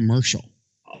was the commercial.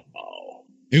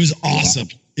 It was awesome.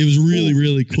 It was really,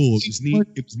 really cool. It was neat.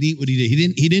 It was neat what he did.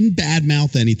 He didn't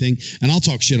badmouth anything. And I'll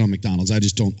talk shit on McDonald's. I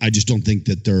just don't think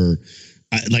that they're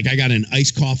I got an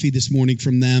iced coffee this morning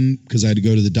from them because I had to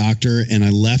go to the doctor, and I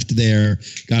left there,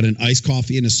 got an iced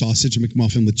coffee and a sausage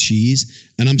McMuffin with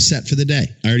cheese, and I'm set for the day.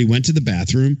 I already went to the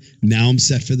bathroom. Now I'm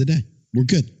set for the day. We're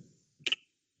good.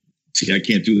 See, I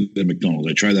can't do the McDonald's.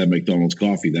 I try that McDonald's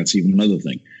coffee. That's even another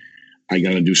thing. I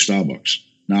got to do Starbucks.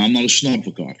 Now, I'm not a snob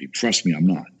for coffee. Trust me, I'm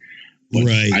not. But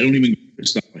right. I don't even go to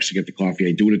Starbucks to get the coffee.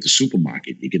 I do it at the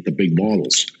supermarket. You get the big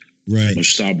bottles. Right. Of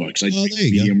Starbucks. I drink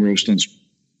medium roast.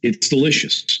 It's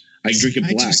delicious. I drink it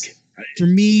black. For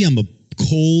me, I'm a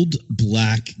cold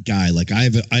black guy. Like I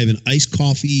have an iced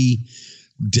coffee,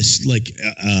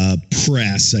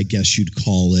 press, I guess you'd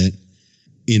call it,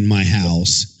 in my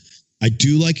house. I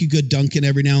do like a good Dunkin'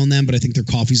 every now and then, but I think their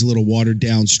coffee's a little watered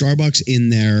down. Starbucks in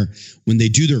there, when they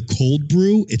do their cold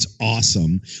brew, it's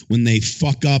awesome. When they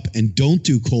fuck up and don't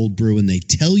do cold brew and they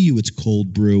tell you it's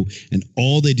cold brew and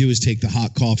all they do is take the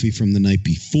hot coffee from the night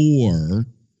before,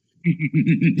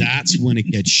 that's when it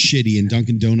gets shitty. And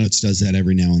Dunkin' Donuts does that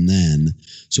every now and then.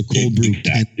 So cold brew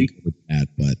can be good with that,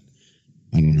 but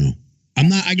I don't know.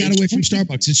 I got away from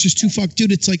Starbucks. It's just too fucked,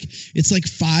 dude. It's like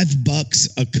 $5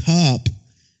 a cup.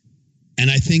 And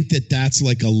I think that's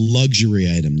like a luxury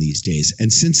item these days.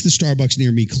 And since the Starbucks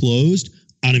near me closed,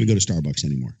 I don't even go to Starbucks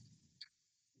anymore.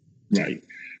 Right.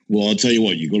 Well, I'll tell you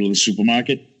what, you go to the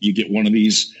supermarket, you get one of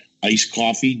these iced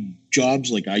coffee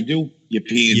jobs like I do. You're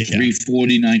paying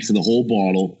 $3.49 for the whole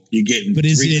bottle. You're getting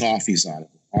three coffees out of it.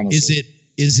 Honestly.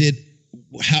 Is it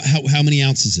how many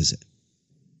ounces is it?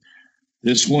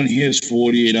 This one here is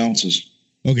 48 ounces.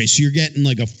 Okay, so you're getting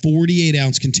like a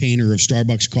 48-ounce container of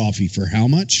Starbucks coffee for how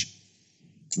much?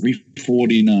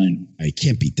 $3.49. I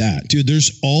can't beat that. Dude,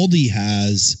 there's Aldi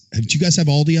do you guys have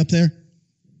Aldi up there?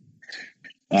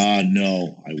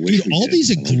 No. I wish. Dude, Aldi's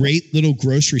a great little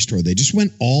grocery store. They just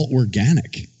went all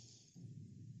organic.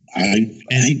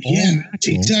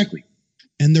 Exactly.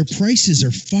 And their prices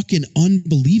are fucking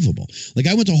unbelievable. Like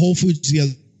I went to Whole Foods the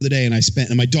other day and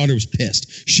my daughter was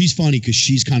pissed. She's funny because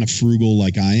she's kind of frugal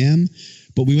like I am.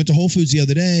 But we went to Whole Foods the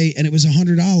other day and it was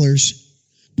 $100.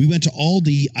 We went to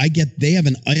Aldi. They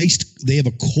have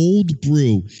a cold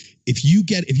brew. If you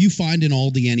find an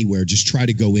Aldi anywhere, just try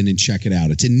to go in and check it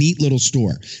out. It's a neat little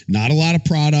store. Not a lot of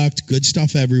product, good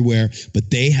stuff everywhere, but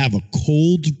they have a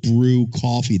cold brew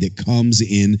coffee that comes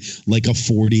in like a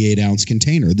 48-ounce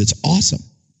container. That's awesome.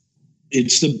 Like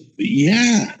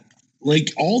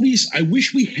Aldi's, I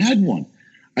wish we had one.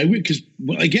 Because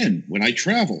again, when I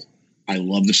travel, I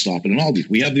love to stop at an Aldi's.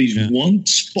 We have these one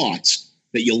spots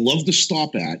that you love to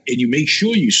stop at, and you make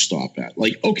sure you stop at.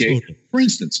 Like, okay, for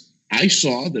instance, I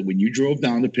saw that when you drove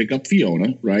down to pick up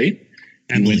Fiona, right?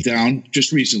 And went down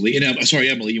just recently. And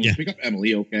Emily, you went to pick up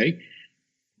Emily, okay?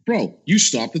 Bro, you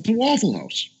stopped at the Waffle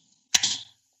House.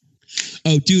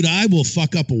 Oh, dude, I will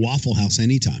fuck up a Waffle House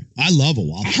anytime. I love a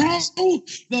Waffle How House.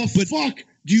 the fuck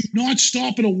do you not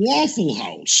stop at a Waffle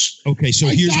House? Okay, so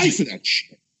I here's die for that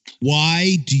shit.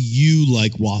 why do you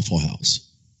like Waffle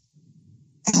House?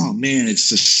 Oh man, it's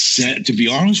the set. To be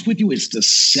honest with you, it's the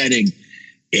setting.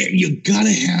 You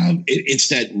gotta have. It's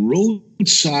that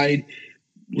roadside.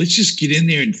 Let's just get in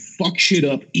there and fuck shit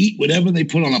up, eat whatever they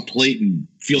put on a plate, and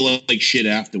feel like shit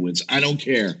afterwards. I don't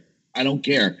care.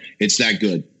 It's that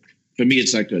good. For me,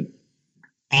 it's that good.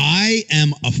 I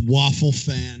am a waffle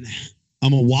fan.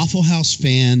 I'm a Waffle House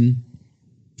fan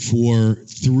for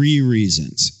 3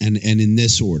 reasons, and in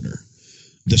this order: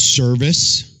 the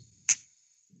service,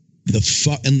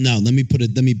 let me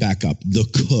back up. The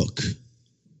cook,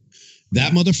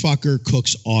 that motherfucker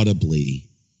cooks audibly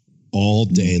all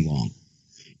day long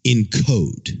in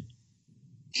code.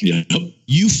 Yeah.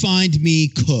 You find me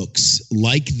cooks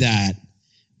like that,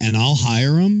 and I'll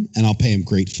hire them and I'll pay them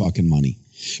great fucking money.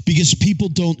 Because people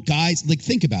don't, guys, like,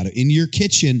 think about it. In your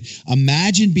kitchen,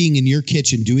 imagine being in your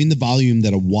kitchen doing the volume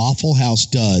that a Waffle House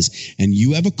does, and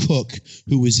you have a cook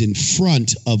who is in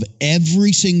front of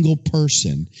every single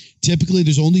person. Typically,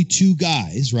 there's only 2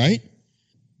 guys, right?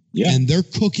 Yeah. And they're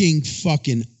cooking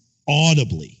fucking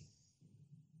audibly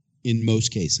in most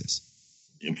cases.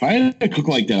 If I had a cook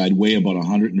like that, I'd weigh about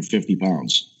 150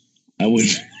 pounds. I would.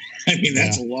 I mean,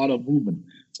 that's a lot of movement.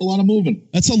 It's a lot of movement.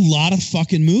 That's a lot of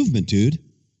fucking movement, dude.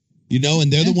 You know,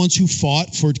 and they're the ones who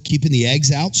fought for keeping the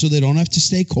eggs out so they don't have to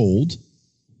stay cold,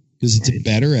 because it's a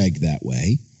better egg that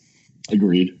way.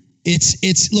 Agreed.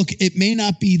 It's look, it may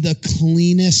not be the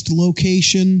cleanest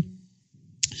location,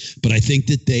 but I think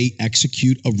that they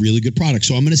execute a really good product.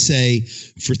 So I'm going to say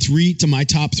my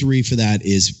top 3 for that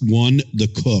is 1, the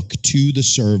cook, 2, the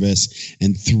service,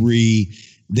 and 3,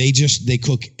 they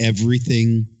cook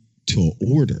everything to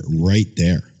order right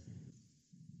there.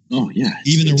 Oh yeah,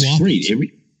 Even their waffles.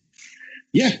 Great.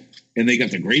 Yeah, and they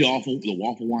got the waffle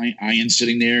iron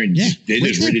sitting there, and they're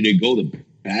just ready to go. The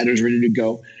batter's ready to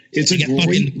go. It's a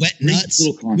great wet nuts.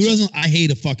 Little concept. Who doesn't? I hate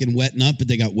a fucking wet nut, but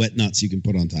they got wet nuts you can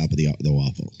put on top of the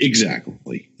waffles.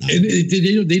 Exactly, and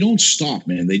they don't stop,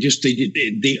 man. They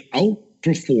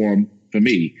outperform, for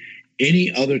me,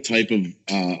 any other type of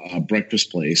breakfast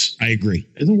place. I agree.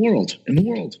 In the world.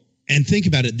 And think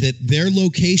about it, that their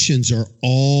locations are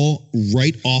all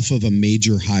right off of a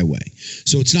major highway.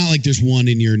 So it's not like there's one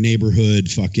in your neighborhood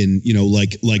fucking,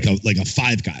 like a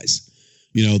Five Guys,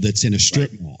 that's in a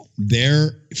strip mall.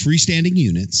 They're freestanding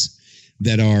units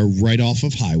that are right off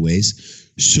of highways.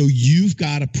 So you've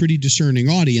got a pretty discerning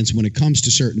audience when it comes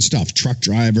to certain stuff. Truck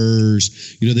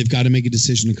drivers, they've got to make a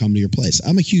decision to come to your place.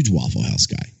 I'm a huge Waffle House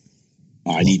guy.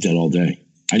 I'd eat that all day.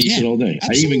 Absolutely.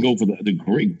 I even go for the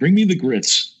grit. Bring me the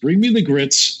grits. Bring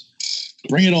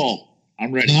it all.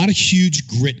 I'm ready. Not a huge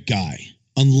grit guy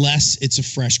unless it's a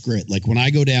fresh grit. Like when I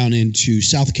go down into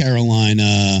South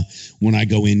Carolina, when I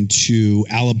go into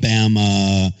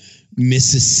Alabama,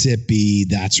 Mississippi,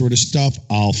 that sort of stuff,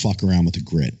 I'll fuck around with the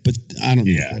grit. But I don't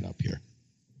need grit up here.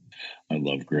 I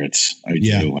love grits. I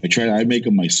do. I make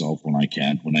them myself when I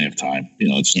can, when I have time.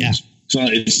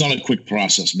 It's not a quick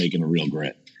process making a real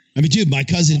grit. I mean, dude, my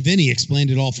cousin Vinny explained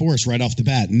it all for us right off the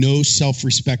bat. No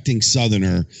self-respecting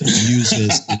Southerner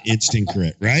uses an instant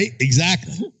grit, right?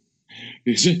 Exactly.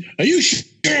 He said, "Are you sure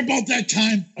about that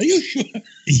time? Are you sure?"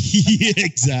 Yeah,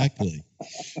 exactly.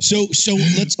 So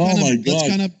let's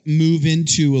kind of move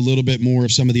into a little bit more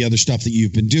of some of the other stuff that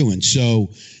you've been doing. So,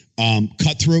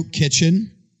 Cutthroat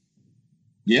Kitchen.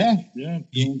 Yeah.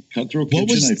 Cutthroat Kitchen.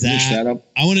 Was I finished that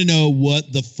up. I want to know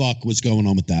what the fuck was going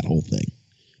on with that whole thing.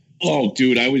 Oh,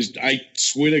 dude, I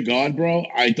swear to God, bro,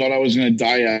 I thought I was going to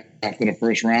die after the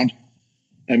first round.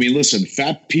 I mean, listen,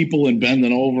 fat people and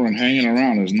bending over and hanging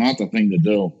around is not the thing to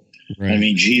do. Right. I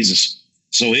mean, Jesus.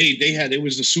 So it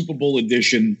was the Super Bowl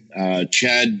edition.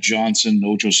 Chad Johnson,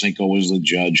 Ocho Cinco was the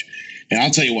judge. And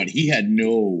I'll tell you what, he had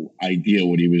no idea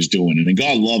what he was doing. And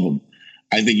God love him.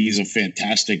 I think he's a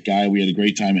fantastic guy. We had a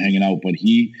great time hanging out, but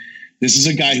this is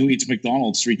a guy who eats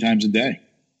McDonald's 3 times a day.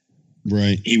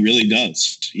 Right. He really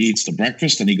does. He eats the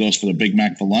breakfast, and he goes for the Big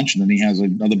Mac for lunch, and then he has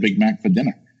another Big Mac for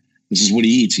dinner. This is what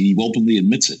he eats. He openly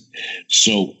admits it.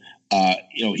 So,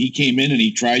 he came in and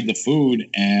he tried the food,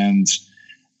 and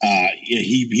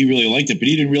he really liked it, but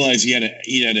he didn't realize he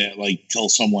had to like tell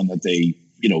someone that they,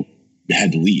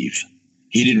 had to leave.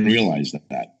 He didn't realize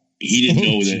that. He didn't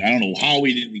know that. I don't know how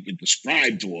he didn't get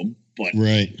described to him, but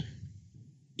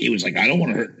he was like, "I don't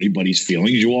want to hurt anybody's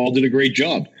feelings. You all did a great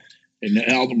job." And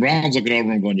Alton Brown's looking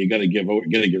over him going, "You got to get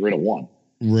rid of one."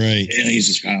 Right. And he's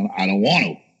just kind of, "I don't want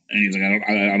to." And he's like,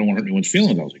 I don't want to hurt anyone's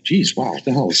feelings. I was like, "Geez, wow, what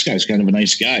the hell? This guy's kind of a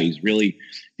nice guy. He's really,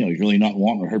 he's really not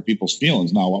wanting to hurt people's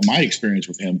feelings. Now, my experience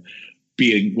with him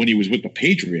being when he was with the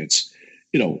Patriots,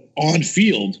 on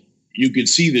field, you could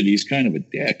see that he's kind of a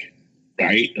dick,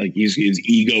 right? Like his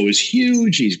ego is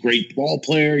huge. He's a great ball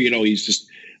player. He's just,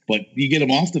 but you get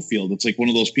him off the field, it's like one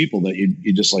of those people that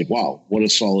you're just like, wow, what a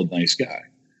solid, nice guy.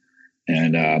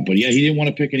 And, but yeah, he didn't want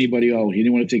to pick anybody out. He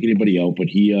didn't want to take anybody out, but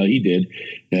he did.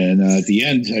 And at the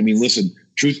end, I mean, listen,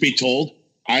 truth be told,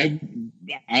 I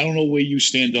don't know where you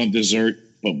stand on dessert,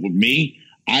 but with me,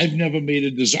 I've never made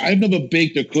a dessert. I've never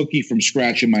baked a cookie from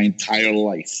scratch in my entire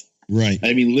life. Right.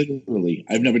 I mean, literally,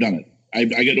 I've never done it. I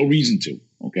got no reason to.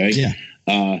 Okay. Yeah.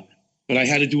 But I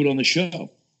had to do it on the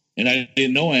show, and I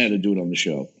didn't know I had to do it on the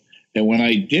show. And when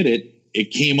I did it,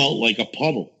 it came out like a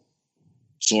puddle.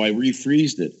 So I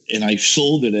refreezed it, and I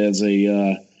sold it as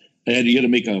you had to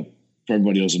make for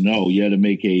everybody who doesn't know, you had to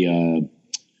make an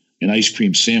ice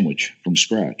cream sandwich from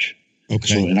scratch. Okay.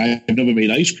 So, and I've never made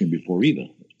ice cream before either.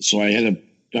 So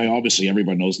obviously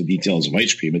everybody knows the details of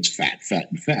ice cream. It's fat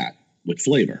with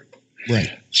flavor.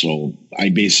 Right. So I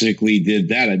basically did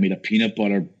that. I made a peanut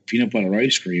butter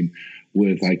ice cream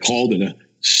I called it a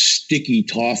sticky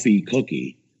toffee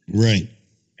cookie. Right.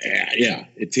 Yeah,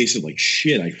 it tasted like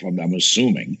shit. I'm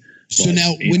assuming. So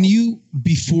now,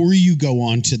 before you go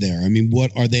on to there, I mean,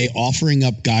 what are they offering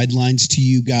up guidelines to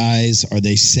you guys? Are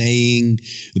they saying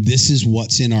this is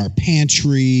what's in our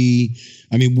pantry?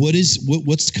 I mean,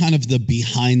 what's kind of the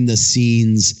behind the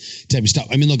scenes type of stuff?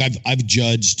 I mean, look, I've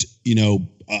judged,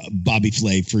 Bobby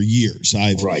Flay for years.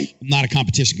 I'm not a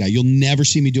competition guy. You'll never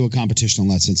see me do a competition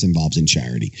unless it's involved in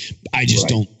charity. I just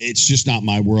don't. It's just not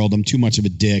my world. I'm too much of a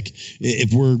dick.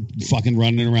 If we're fucking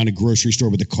running around a grocery store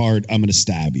with a cart, I'm going to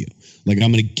stab you. Like, I'm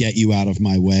going to get you out of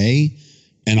my way,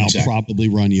 and I'll probably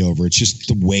run you over. It's just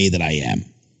the way that I am,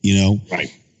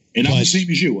 Right. And I'm the same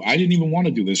as you. I didn't even want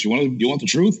to do this. You want the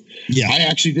truth? Yeah. I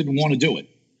actually didn't want to do it.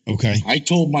 Okay. I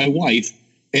told my wife,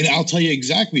 and I'll tell you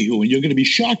exactly who, and you're going to be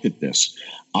shocked at this.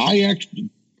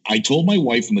 I told my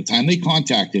wife from the time they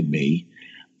contacted me,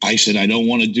 I said, I don't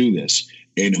want to do this.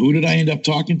 And who did I end up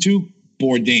talking to?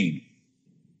 Bourdain.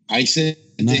 I said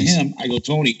to him, I go,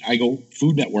 Tony,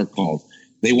 Food Network called.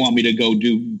 They want me to go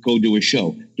do a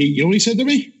show. You know what he said to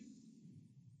me?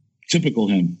 Typical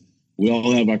him. We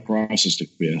all have our crosses to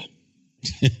bear.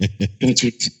 That's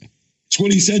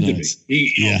what he said to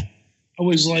me. I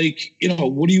was like,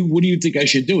 what do you think I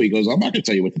should do? He goes, I'm not going to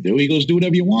tell you what to do. He goes, do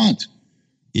whatever you want.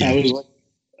 Yeah. I was like,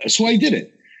 so I did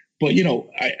it. But,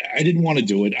 I didn't want to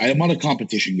do it. I'm not a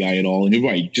competition guy at all. And you're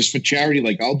right. Just for charity,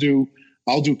 like I'll do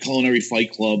Culinary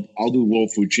Fight Club. I'll do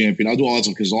World Food Champion. I'll do all that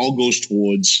stuff because it all goes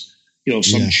towards,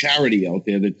 some charity out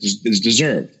there that is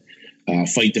deserved.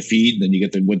 Fight to Feed. And then you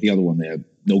get the other one there.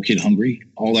 No Kid Hungry.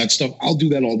 All that stuff. I'll do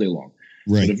that all day long.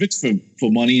 Right. But if it's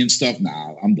for money and stuff,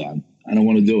 nah, I'm done. I don't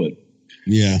want to do it.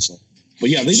 Yeah. But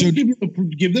yeah, they don't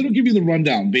give you the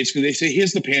rundown. Basically, they say,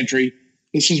 here's the pantry.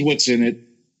 This is what's in it.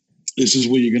 This is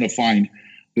where you're going to find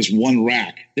this one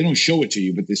rack. They don't show it to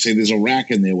you, but they say there's a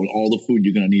rack in there with all the food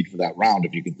you're going to need for that round,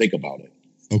 if you can think about it.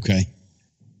 Okay.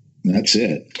 And that's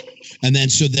it. And then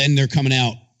they're coming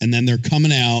out,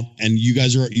 and you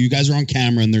guys are on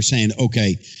camera, and they're saying,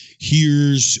 okay,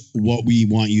 here's what we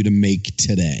want you to make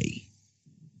today.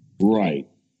 Right.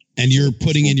 And you're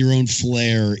putting in your own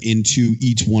flair into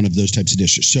each one of those types of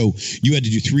dishes. So you had to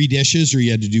do 3 dishes, or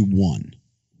you had to do 1?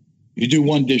 You do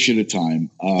 1 dish at a time.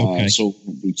 Okay. So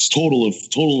it's total of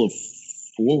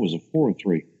what was it? 4 or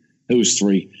 3? It was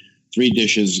 3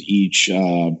 dishes each.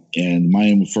 And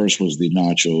mine first was the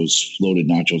nachos, loaded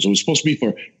nachos. It was supposed to be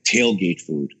for tailgate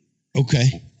food.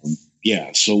 Okay.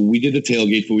 Yeah. So we did the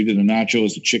tailgate food. We did the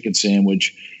nachos, the chicken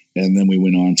sandwich, and then we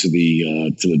went on to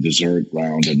the dessert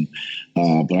round. And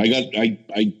but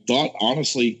I thought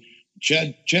honestly,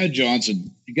 Chad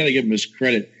Johnson, you got to give him his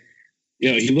credit.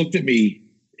 He looked at me.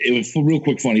 It was a real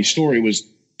quick funny story was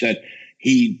that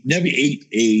he never ate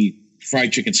a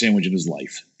fried chicken sandwich in his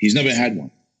life. He's never had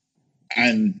one.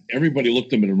 And everybody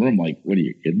looked at him in the room like, what are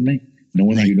you kidding me? No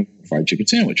one eaten a fried chicken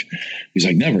sandwich. He's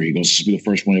like, never. He goes, this will be the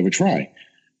first one I ever try.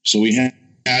 So we had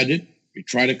it. We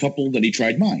tried a couple, then he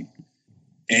tried mine.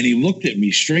 And he looked at me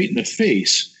straight in the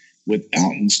face with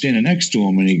Alton standing next to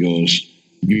him, and he goes,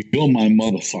 you're my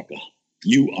motherfucker.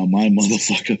 You are my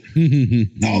motherfucker.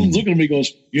 Now look at him. He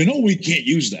goes, we can't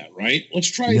use that, right?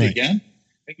 Let's try it again.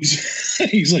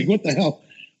 He's like, what the hell?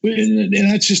 And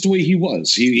that's just the way he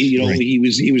was. He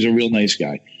was a real nice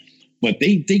guy. But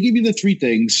they give you the 3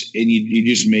 things, and you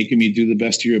just make them. You do the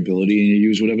best of your ability, and you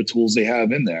use whatever tools they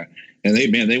have in there. And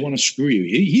they want to screw you.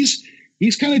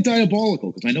 He's kind of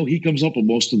diabolical because I know he comes up with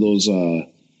most of those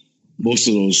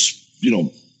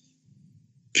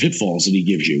pitfalls that he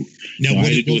gives you. Now, I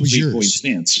had to do a was 3-point yours?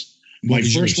 stance. What My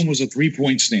was first yours? one was a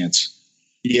 3-point stance.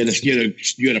 You had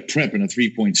to prep in a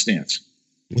 3-point stance.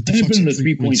 What the I haven't fuck's been in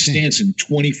a a 3-point stance in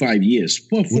 25 years.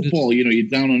 Well, football, you're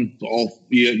down on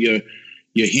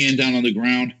your hand down on the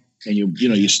ground, and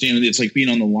you're standing there. It's like being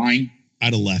on the line.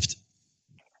 I'd have left.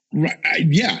 Right?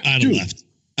 Yeah, I'd have left.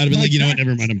 I'd have been My like, you know what? back-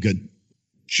 Never mind. I'm good.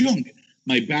 Junk.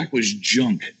 My back was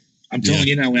junk. I'm telling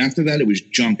you now. After that, it was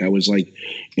junk. I was like,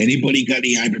 anybody got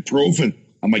any ibuprofen?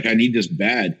 I'm like, I need this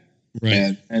bad.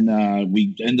 Right. And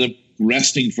we ended up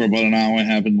resting for about an hour,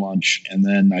 having lunch, and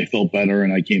then I felt better,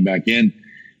 and I came back in.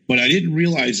 But I didn't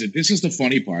realize that this is the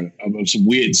funny part of some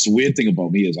weird. It's the weird thing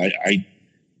about me is I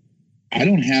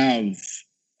don't have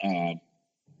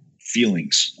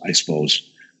feelings, I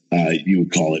suppose you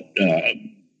would call it.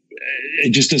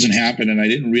 It just doesn't happen, and I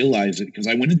didn't realize it because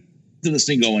I went into this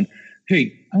thing going,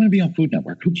 "Hey, I'm going to be on Food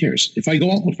Network. Who cares? If I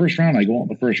go out in the first round, I go out in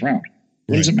the first round.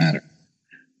 What does it matter?"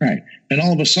 Right. And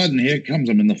all of a sudden, here it comes.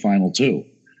 I'm in the final two.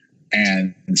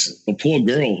 And the poor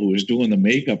girl who was doing the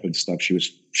makeup and stuff,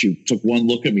 she took one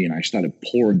look at me and I started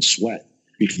pouring sweat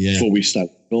before we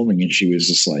started filming. And she was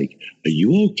just like, "Are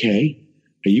you okay?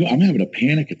 I'm having a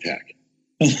panic attack."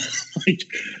 I'm like,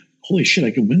 holy shit,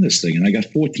 I could win this thing. And I got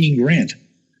 14 grand.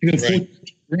 I got 14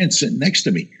 grand sitting next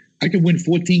to me. I could win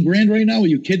 14 grand right now. Are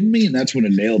you kidding me? And that's when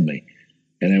it nailed me.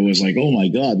 And it was like, oh my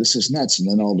God, this is nuts. And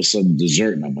then all of a sudden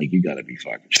dessert. And I'm like, you got to be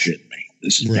fucking shitting me.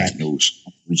 This is bad news.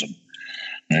 I'm losing.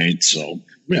 Right. So,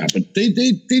 yeah, but they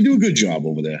do a good job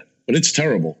over there, but it's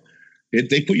terrible.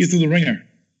 They put you through the ringer.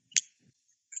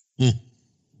 Huh.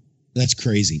 That's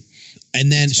crazy.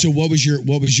 And then, so what was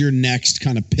your next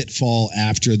kind of pitfall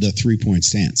after the 3-point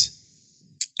stance?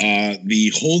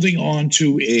 The holding on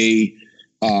to a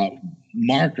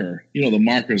marker, the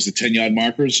markers, the 10-yard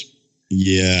markers.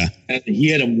 Yeah. And he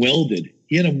had them welded.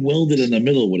 He had them welded in the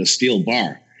middle with a steel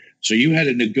bar. So you had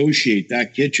to negotiate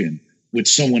that kitchen with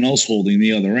someone else holding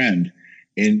the other end,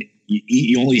 and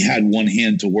you only had one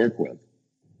hand to work with.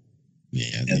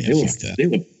 Yeah,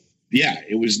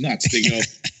 it was nuts. They go,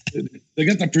 they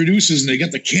got the producers and they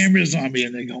got the cameras on me,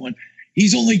 and they're going,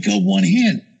 "He's only got one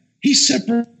hand. He's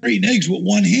separating eggs with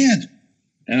one hand."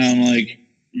 And I'm like,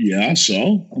 "Yeah,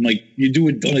 so?" I'm like, "You do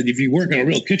it if you work in a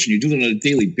real kitchen, you do it on a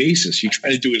daily basis. You try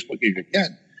to do as quick as you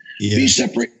can. Yeah. Be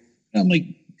separate." I'm like,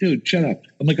 "Dude, shut up."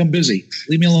 I'm like, "I'm busy.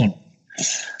 Leave me alone."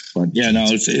 But yeah, no,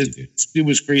 it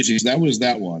was crazy. So that was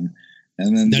that one.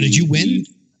 And then now, did you win?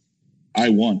 I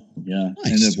won. Yeah,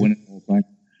 nice. Ended up winning the whole thing.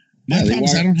 My problem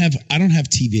is I don't have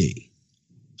TV.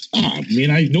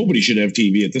 Nobody should have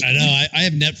TV at this point. I know. I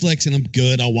have Netflix and I'm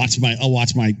good. I'll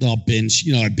binge.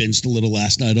 I binged a little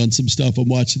last night on some stuff. I'm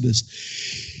watching this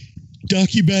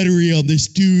documentary on this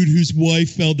dude whose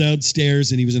wife fell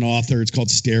downstairs and he was an author. It's called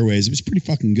Stairways. It was pretty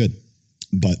fucking good.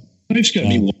 But Wife's got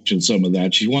me watching some of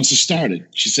that. She wants to start it.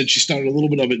 She said she started a little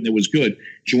bit of it and it was good.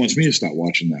 She wants me to start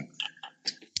watching that.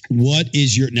 What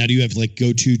is now do you have like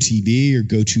go-to TV or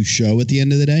go-to show at the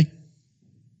end of the day?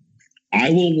 I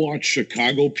will watch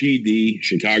Chicago PD,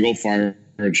 Chicago Fire,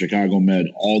 and Chicago Med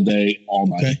all day, all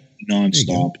night,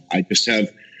 nonstop.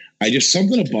 I just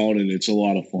something about it. It's a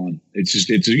lot of fun. It's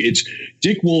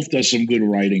Dick Wolf does some good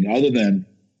writing other than,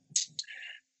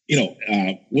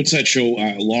 what's that show?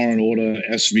 Law and Order,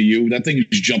 SVU. That thing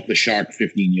just jumped the shark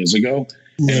 15 years ago.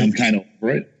 Right. And I'm kind of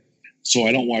over it. So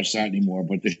I don't watch that anymore.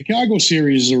 But the Chicago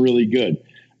series are really good.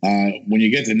 When you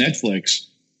get to Netflix,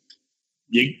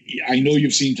 I know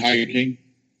you've seen Tiger King.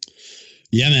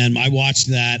 Yeah, man. I watched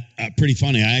that. Pretty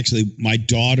funny. I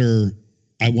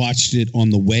watched it on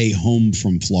the way home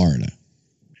from Florida.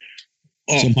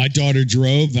 Oh. So my daughter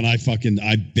drove and I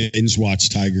binge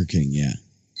watched Tiger King. Yeah.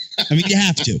 I mean, you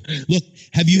have to. Look,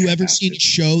 have you ever seen a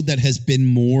show that has been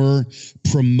more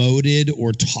promoted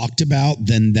or talked about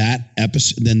than that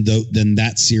episode, than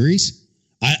that series?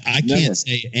 I can't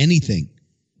say anything.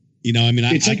 I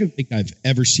don't think I've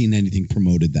ever seen anything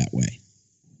promoted that way.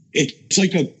 It's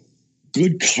like a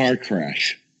good car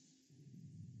crash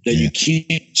that you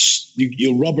can't,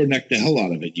 you'll rubberneck the hell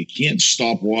out of it. You can't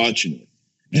stop watching it.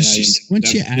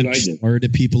 Once you add Florida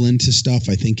people into stuff,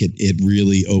 I think it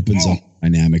really opens up the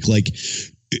dynamic. Like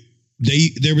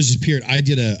there was this period I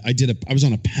was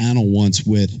on a panel once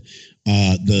with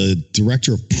the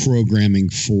director of programming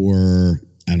for,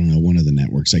 I don't know, one of the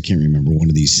networks. I can't remember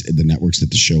the networks that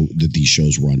these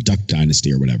shows were on, Duck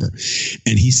Dynasty or whatever.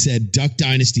 And he said Duck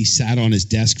Dynasty sat on his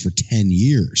desk for 10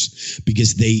 years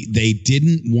because they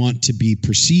didn't want to be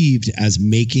perceived as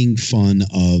making fun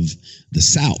of the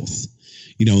South.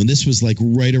 And this was like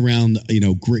right around,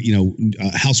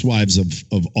 housewives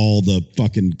of all the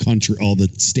fucking country, all the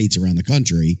states around the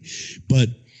country. But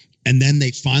And then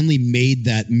they finally made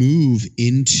that move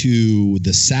into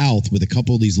the South with a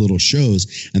couple of these little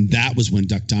shows. And that was when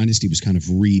Duck Dynasty was kind of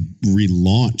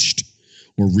relaunched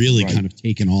or really kind of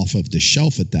taken off of the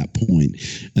shelf at that point.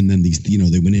 And then these,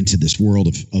 they went into this world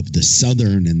of the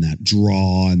Southern and that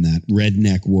draw and that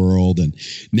redneck world. And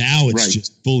now it's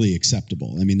just fully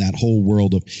acceptable. I mean, that whole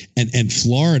world of, and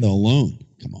Florida alone,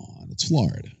 come on, it's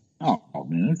Florida. Oh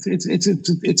man,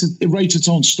 it writes its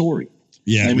own story.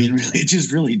 Yeah, I mean, really, it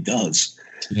just really does.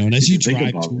 And as you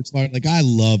drive through Florida, like I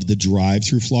love the drive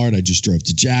through Florida. I just drove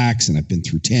to Jackson. I've been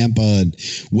through Tampa and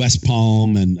West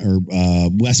Palm and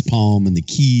the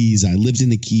Keys. I lived in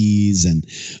the Keys, and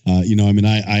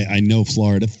I know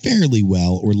Florida fairly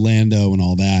well, Orlando and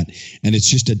all that. And it's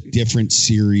just a different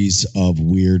series of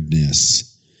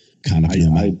weirdness, kind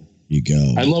of. You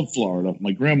go. I love Florida.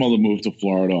 My grandmother moved to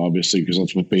Florida, obviously, because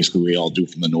that's what basically we all do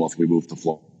from the north. We move to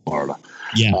Florida.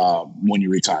 Yeah. When you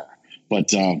retire.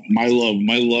 But my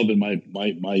love and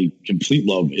my complete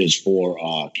love is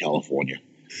for California.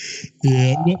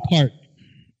 Yeah. What part?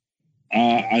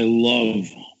 I love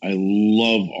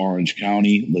Orange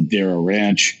County, Ladera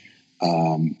Ranch.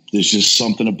 There's just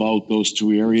something about those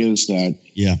two areas that.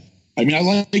 Yeah. I mean, I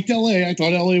liked LA. I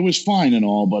thought LA was fine and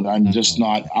all, but I'm just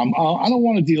not. I don't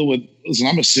want to deal with. Listen,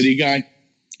 I'm a city guy.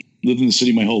 Lived in the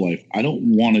city my whole life. I don't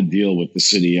want to deal with the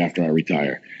city after I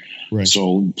retire. Right.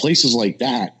 So places like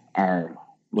that are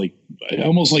like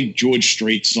almost like George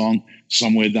Strait's song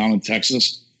 "Somewhere Down in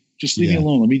Texas." Just leave me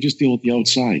alone. Let me just deal with the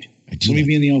outside. Let me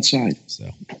be in the outside. So,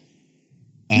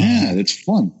 yeah, it's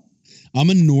fun. I'm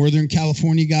a Northern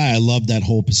California guy. I love that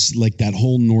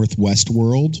whole Northwest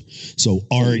world. So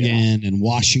Oregon and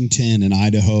Washington and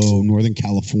Idaho, Northern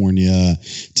California,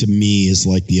 to me is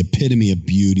like the epitome of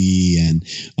beauty. And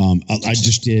I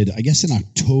just did, I guess in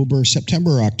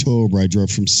September or October, I drove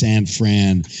from San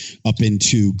Fran up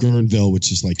into Guerneville,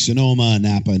 which is like Sonoma,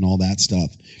 Napa, and all that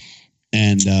stuff.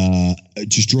 And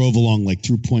just drove along like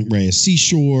through Point Reyes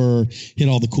Seashore, hit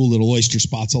all the cool little oyster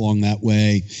spots along that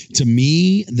way. To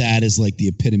me, that is like the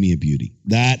epitome of beauty.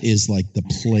 That is like the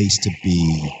place to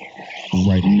be.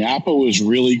 Right. Napa was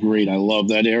really great. I love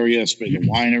that area, especially the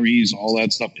wineries, all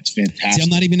that stuff. It's fantastic. See, I'm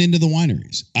not even into the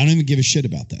wineries. I don't even give a shit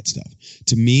about that stuff.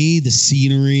 To me, the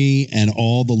scenery and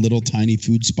all the little tiny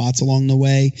food spots along the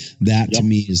way, that to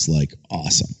me is like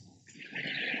awesome.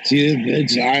 See,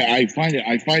 I find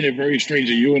it very strange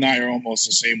that you and I are almost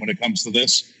the same when it comes to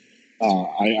this.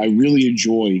 I really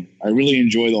enjoy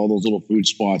all those little food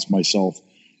spots myself,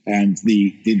 and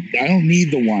I don't need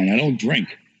the wine. I don't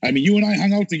drink. I mean, you and I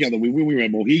hung out together. We were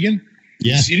at Mohegan.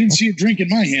 Yeah, you didn't see a drink in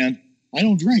my hand. I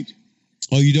don't drink.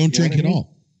 Oh, you don't drink at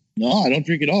all? No, I don't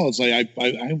drink at all. It's like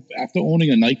I after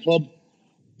owning a nightclub,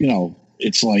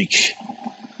 it's like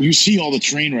you see all the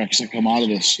train wrecks that come out of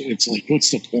this. It's like,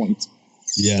 what's the point?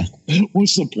 Yeah.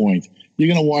 What's the point?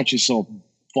 You're going to watch yourself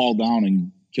fall down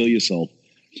and kill yourself.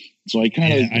 So I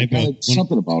kind of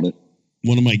something about it.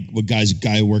 One of my guy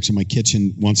who works in my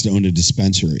kitchen wants to own a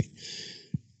dispensary.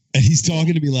 And he's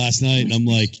talking to me last night, and I'm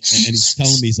like, and he's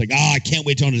telling me, he's like, I can't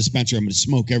wait to own a dispensary. I'm going to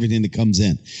smoke everything that comes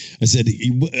in. I said,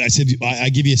 I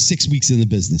give you 6 weeks in the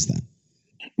business then.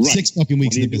 Right. 6 fucking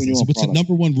weeks in the business. What's the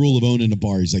number one rule of owning a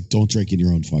bar? He's like, don't drink in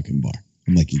your own fucking bar.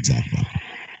 I'm like, exactly.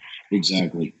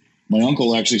 Exactly. My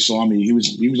uncle actually saw me. He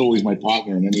was always my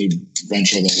partner in any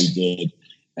venture that we did.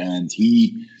 And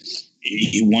he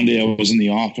one day I was in the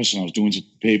office and I was doing some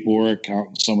paperwork,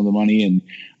 counting some of the money, and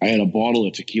I had a bottle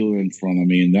of tequila in front of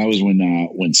me. And that was when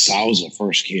Sauza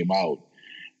first came out,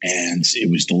 and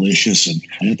it was delicious. And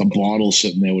I had the bottle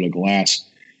sitting there with a glass,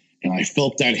 and I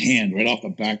felt that hand right off the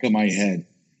back of my head.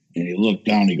 And he looked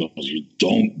down. He goes, "You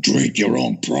don't drink your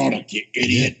own product, you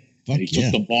idiot!" And he took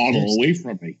the bottle away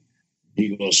from me.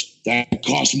 He goes, "That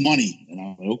costs money." And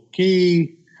I'm like,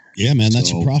 okay. Yeah, man, that's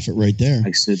your profit right there.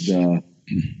 I said,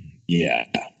 yeah.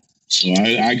 So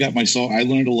I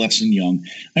learned a lesson young.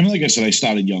 I mean, like I said, I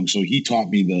started young. So he taught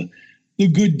me the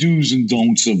good do's and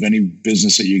don'ts of any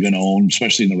business that you're going to own,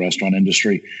 especially in the restaurant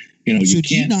industry. You have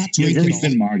very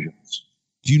thin margins.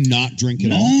 Do you not drink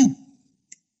at all?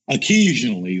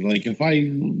 Occasionally. Like if I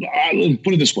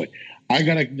put it this way. Now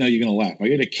you're gonna laugh. I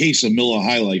got a case of Miller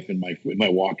High Life in my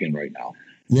walk-in right now.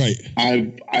 Right.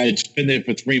 It's been there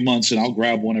for 3 months, and I'll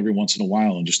grab one every once in a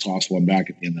while and just toss one back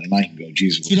at the end of the night and go,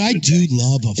 Jesus. Dude, I do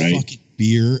love a fucking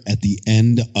beer at the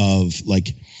end of,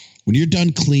 like, when you're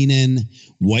done cleaning,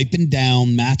 wiping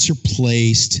down, mats are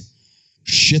placed,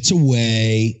 shit's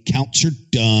away, counts are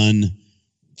done.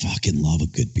 Fucking love a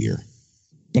good beer.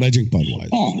 But I drink Budweiser.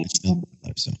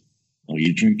 Oh,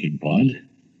 you drinking Bud?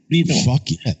 are you doing? Fuck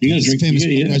yeah. You gotta It's drink. famous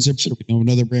Yeah. Budweiser,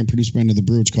 another brand produced by another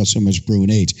brewer. It's called So Much Brew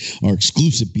and Age. Our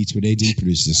exclusive Beats with AD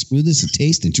produces the smoothest of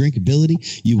taste and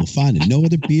drinkability you will find in no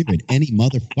other beer at any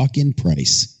motherfucking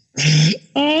price.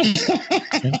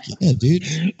 Yeah, dude.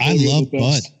 I love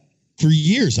Bud. For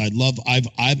years,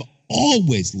 I've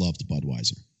always loved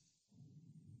Budweiser.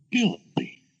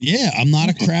 Really? Yeah, I'm not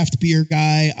a craft beer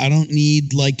guy. I don't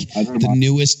need the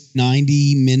newest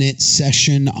 90-minute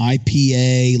session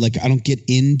IPA. Like, I don't get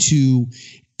into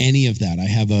any of that.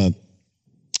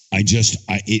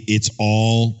 It's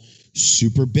all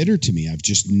super bitter to me. I've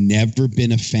just never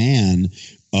been a fan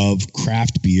of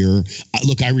craft beer.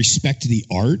 Look, I respect the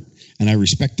art and I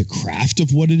respect the craft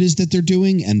of what it is that they're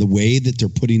doing and the way that they're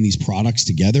putting these products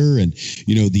together and,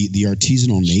 the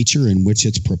artisanal nature in which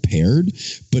it's prepared.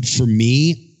 But for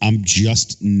me, I'm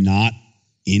just not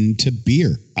into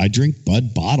beer. I drink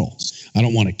Bud bottles. I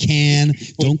don't want a can.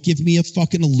 Don't give me a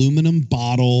fucking aluminum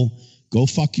bottle. Go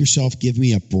fuck yourself. Give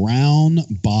me a brown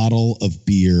bottle of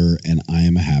beer and I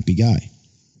am a happy guy.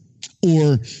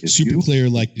 Or super clear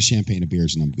like the champagne of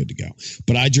beers and I'm good to go.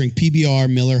 But I drink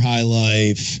PBR, Miller High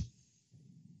Life,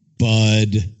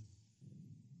 Bud,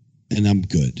 and I'm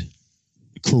good.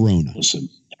 Corona. Listen,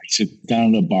 I sit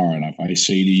down at a bar and if I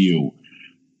say to you,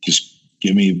 just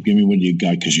give me what you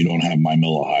got because you don't have my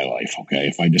Miller High Life, okay?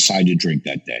 If I decide to drink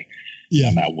that day,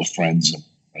 I'm out with friends,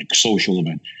 like social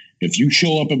event. If you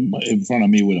show up in front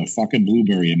of me with a fucking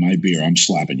blueberry in my beer, I'm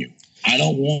slapping you. I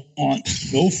don't want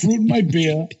no fruit in my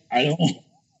beer.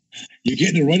 You're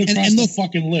getting it right across the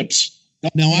fucking lips.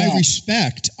 Now I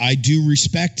respect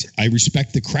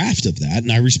the craft of that.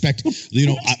 And I respect,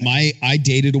 I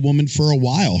dated a woman for a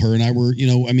while. Her and I were,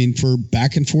 for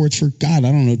back and forth for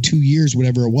 2 years,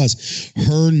 whatever it was.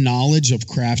 Her knowledge of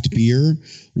craft beer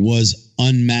was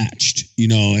unmatched,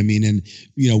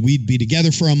 we'd be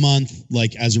together for a month,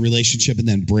 like as a relationship and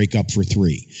then break up for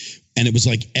 3. And it was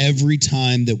like every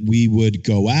time that we would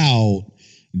go out,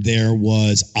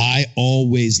 I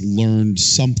always learned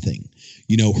something.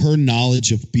 Her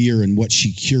knowledge of beer and what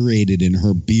she curated in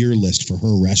her beer list for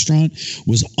her restaurant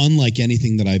was unlike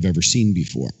anything that I've ever seen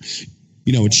before.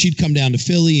 And she'd come down to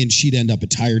Philly and she'd end up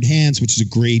at Tired Hands, which is a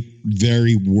great,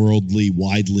 very worldly,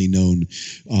 widely known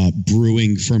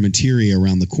brewing fermenteria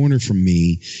around the corner from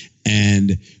me.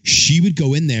 And she would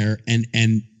go in there and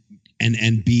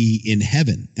be in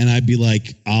heaven. And I'd be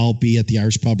like, I'll be at the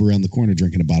Irish pub around the corner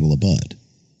drinking a bottle of Bud.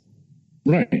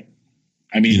 Right.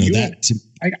 I mean,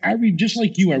 I mean, just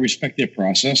like you, I respect their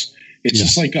process. It's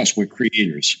just like us. We're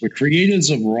creators. We're creators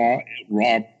of raw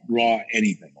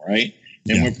anything, right?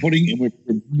 And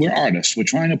we're artists. We're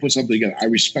trying to put something together. I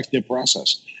respect their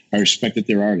process. I respect that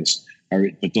they're artists.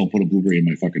 But don't put a blueberry in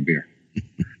my fucking beer.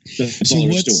 That's all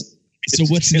there's to it. So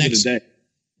what's next?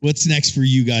 What's next for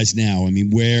you guys now? I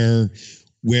mean, where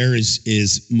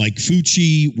is Mike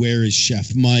Fucci? Where is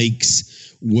Chef Mike's?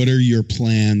 What are your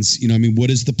plans?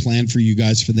 What is the plan for you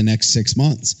guys for the next 6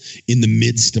 months in the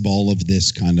midst of all of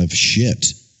this kind of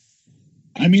shit?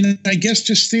 I mean, I guess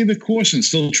just stay the course and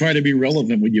still try to be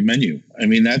relevant with your menu. I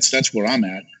mean, that's where I'm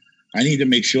at. I need to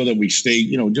make sure that we stay,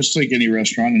 just like any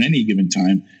restaurant at any given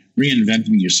time,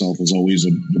 reinventing yourself is always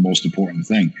the most important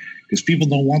thing because people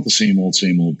don't want the same old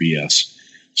BS.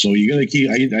 So you got to keep,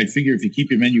 I figure if you keep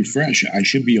your menu fresh, I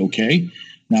should be okay.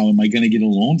 Now, am I going to get a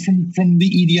loan from the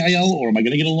EDIL or am I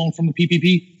going to get a loan from the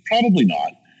PPP? Probably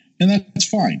not. And that's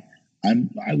fine.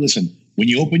 I listen, when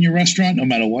you open your restaurant, no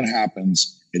matter what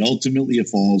happens, it ultimately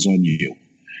falls on you.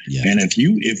 Yeah. And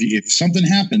if something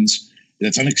happens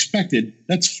that's unexpected,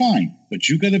 that's fine. But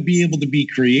you got to be able to be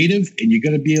creative and you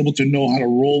got to be able to know how to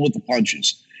roll with the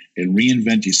punches and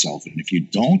reinvent yourself. And if you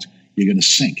don't, you're going to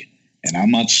sink. And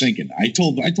I'm not sinking. I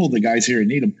told the guys here in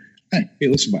Needham, hey,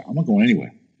 listen, I'm not going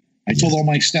anywhere. I told all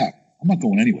my staff, I'm not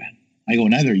going anywhere. I go,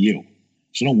 neither are you.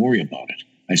 So don't worry about it.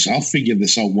 I said, I'll figure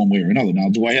this out one way or another. Now,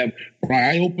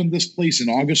 I opened this place on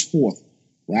August 4th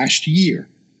last year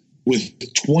with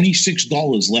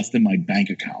 $26 left in my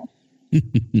bank account.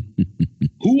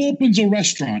 Who opens a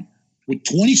restaurant with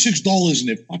 $26 in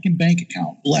their fucking bank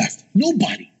account left?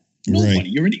 Nobody. Right.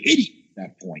 You're an idiot at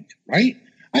that point, right?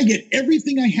 I get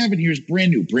everything I have in here is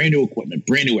brand new equipment,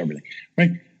 brand new everything,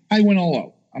 right? I went all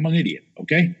out. I'm an idiot,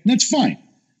 okay? And that's fine.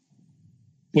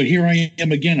 But here I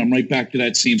am again. I'm right back to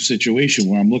that same situation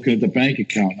where I'm looking at the bank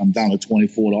account and I'm down to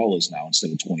 $24 now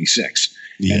instead of $26.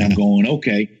 Yeah. And I'm going,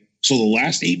 okay, so the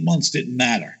last 8 months didn't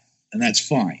matter. And that's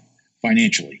fine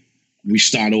financially. We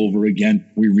start over again.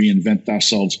 We reinvent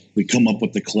ourselves. We come up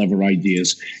with the clever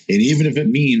ideas. And even if it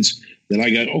means that I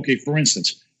got, okay, for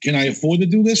instance, can I afford to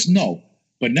do this? No.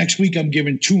 But next week I'm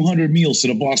giving 200 meals to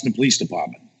the Boston Police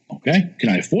Department. Okay? Can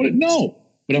I afford it? No.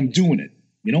 But I'm doing it.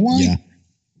 You know why? Yeah.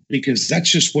 Because that's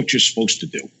just what you're supposed to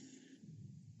do.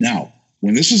 Now,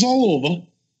 when this is all over,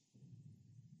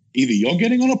 either you're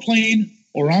getting on a plane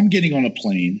or I'm getting on a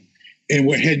plane, and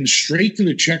we're heading straight to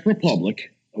the Czech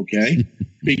Republic, okay?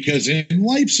 Because in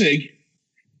Leipzig,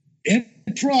 in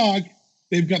Prague,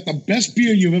 they've got the best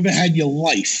beer you've ever had in your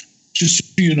life, just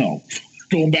so you know.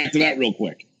 Going back to that real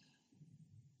quick.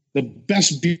 The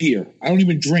best beer. I don't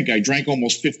even drink. I drank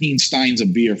almost 15 steins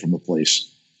of beer from the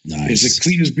place. Nice. It's the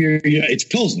cleanest beer. It's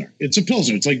Pilsner. It's a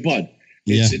Pilsner. It's like Bud.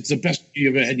 It's the best beer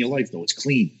you've ever had in your life, though. It's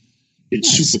clean. It's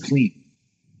super clean.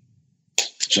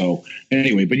 So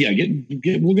anyway, but yeah,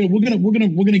 we're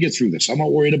gonna get through this. I'm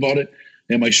not worried about it.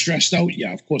 Am I stressed out?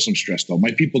 Yeah, of course I'm stressed out.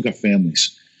 My people got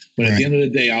families, but at the end of the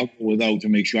day, I'll go without to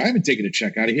make sure. I haven't taken a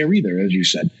check out of here either, as you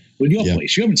said. With your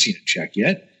place, you haven't seen a check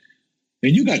yet,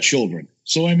 and you got children.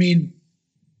 So I mean,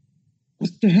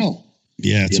 what the hell?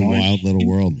 Yeah, it's a wild little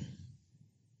world.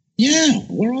 Yeah,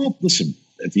 we're all listen.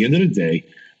 At the end of the day,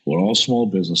 we're all small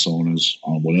business owners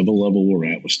on whatever level we're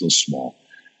at. We're still small.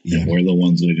 Yeah. And we're the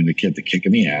ones that are going to get the kick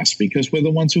in the ass because we're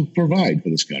the ones who provide for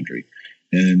this country.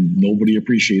 And nobody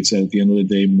appreciates that at the end of the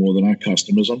day more than our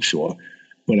customers, I'm sure.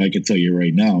 But I can tell you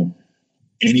right now,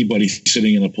 anybody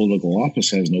sitting in a political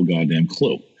office has no goddamn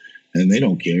clue. And they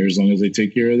don't care as long as they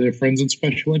take care of their friends and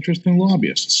special interest and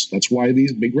lobbyists. That's why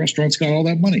these big restaurants got all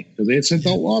that money, because they had sent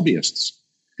out lobbyists.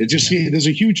 There's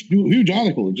a huge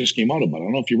article that just came out about it. I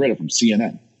don't know if you read it from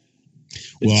CNN.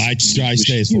 Well, I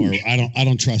stay as far. I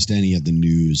don't trust any of the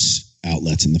news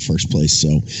outlets in the first place.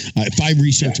 So if I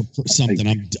research something,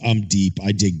 I'm deep.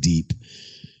 I dig deep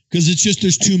because it's just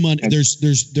there's too much.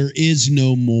 There is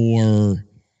no more.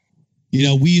 You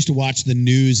know, we used to watch the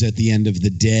news at the end of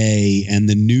the day, and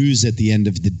the news at the end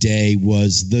of the day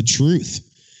was the truth.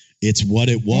 It's what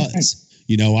it was.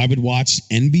 You know, I would watch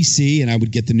NBC and I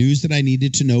would get the news that I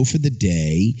needed to know for the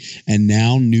day. And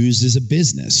now news is a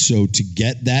business. So to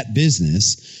get that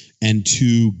business and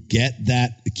to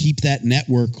keep that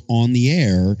network on the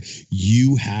air,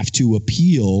 you have to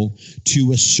appeal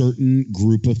to a certain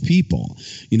group of people.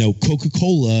 You know,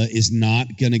 Coca-Cola is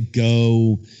not going to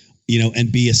go,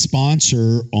 and be a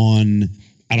sponsor on,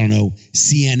 I don't know,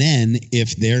 CNN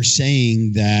if they're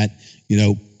saying that,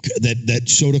 that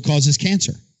soda causes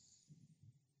cancer.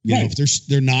 If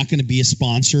they're not going to be a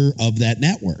sponsor of that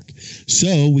network.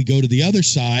 So we go to the other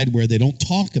side where they don't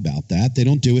talk about that. They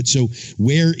don't do it. So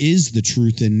where is the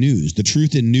truth in news? The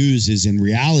truth in news is in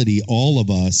reality, all of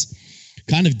us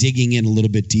kind of digging in a little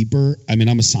bit deeper. I mean,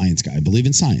 I'm a science guy. I believe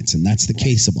in science, and that's the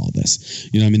case of all this.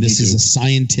 This is a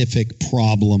scientific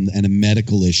problem and a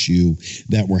medical issue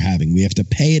that we're having. We have to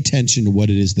pay attention to what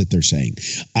it is that they're saying.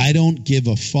 I don't give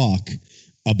a fuck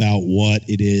about what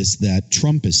it is that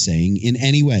Trump is saying in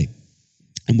any way.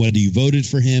 And whether you voted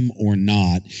for him or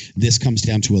not, this comes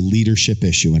down to a leadership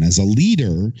issue. And as a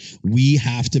leader, we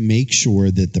have to make sure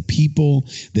that the people,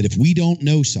 that if we don't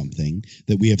know something,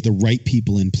 that we have the right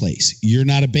people in place. You're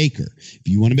not a baker. If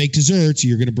you want to make desserts,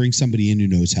 you're going to bring somebody in who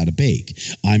knows how to bake.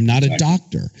 I'm not a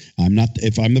doctor.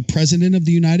 If I'm the president of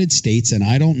the United States and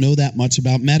I don't know that much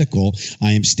about medical,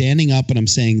 I am standing up and I'm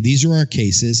saying, these are our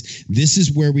cases. This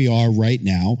is where we are right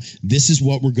now. This is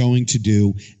what we're going to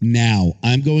do now.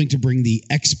 I'm going to bring the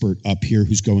expert up here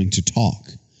who's going to talk.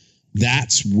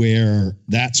 That's where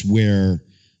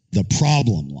the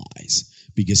problem lies,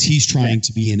 because he's trying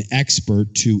to be an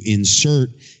expert to insert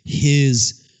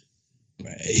his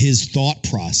thought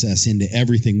process into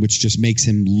everything, which just makes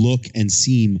him look and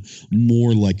seem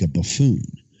more like a buffoon.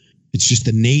 It's just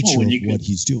the nature of what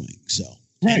he's doing. So,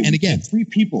 and again, three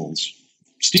people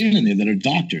standing there that are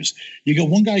doctors. You got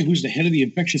one guy who's the head of the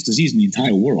infectious disease in the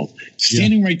entire world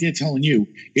standing right there telling you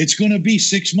it's going to be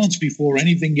 6 months before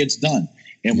anything gets done.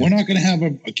 And we're not going to have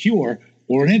a cure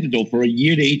or an antidote for a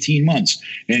year to 18 months.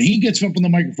 And he gets up on the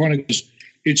microphone and goes,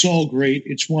 it's all great.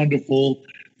 It's wonderful.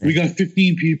 We got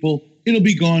 15 people. It'll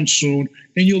be gone soon.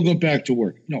 And you'll go back to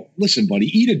work. No, listen, buddy,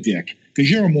 eat a dick because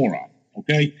you're a moron.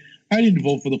 Okay. I didn't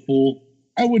vote for the fool.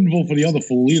 I wouldn't vote for the other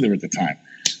fool either at the time.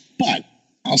 But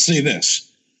I'll say this.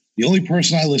 The only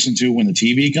person I listen to when the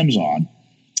TV comes on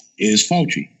is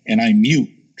Fauci, and I mute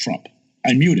Trump.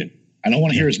 I mute it. I don't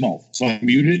want to hear his mouth. So I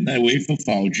mute it, and I wait for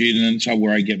Fauci, and that's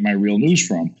where I get my real news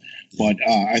from. But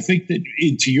I think that,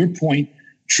 to your point,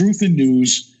 Truth in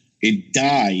News, it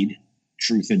died,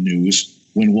 Truth in News,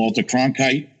 when Walter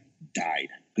Cronkite died.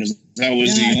 Because that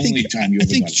was the only time you ever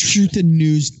got it. I think Truth in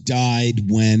News died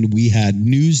when we had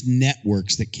news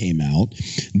networks that came out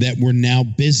that were now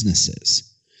businesses.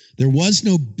 There was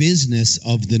no business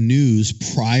of the news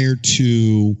prior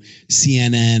to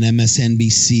CNN,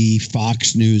 MSNBC,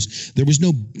 Fox News. There was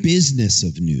no business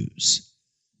of news.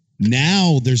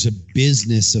 Now there's a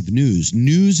business of news.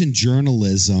 News and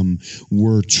journalism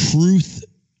were truth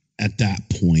at that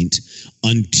point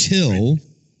until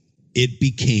it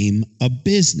became a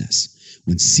business.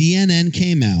 When CNN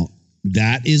came out,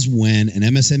 that is when, and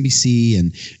MSNBC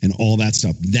and all that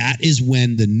stuff, that is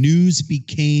when the news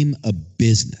became a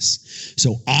business.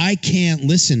 So I can't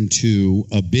listen to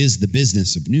the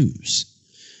business of news.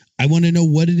 I want to know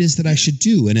what it is that I should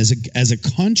do. And as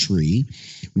a country,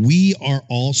 we are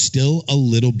all still a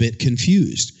little bit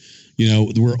confused. You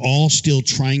know, we're all still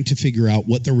trying to figure out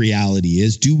what the reality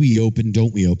is. Do we open?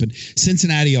 Don't we open?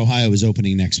 Cincinnati, Ohio is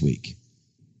opening next week.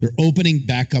 They're opening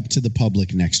back up to the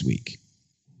public next week.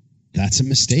 That's a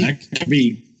mistake.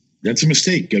 That's a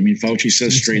mistake. I mean, Fauci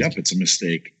says straight up it's a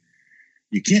mistake.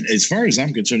 You can't, as far as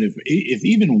I'm concerned, if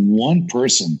even one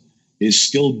person is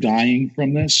still dying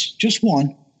from this, just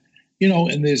one, you know,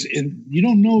 and you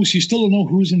don't know, you still don't know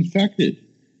who's infected.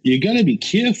 You got to be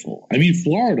careful. I mean,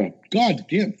 Florida, God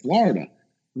damn Florida.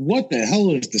 What the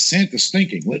hell is DeSantis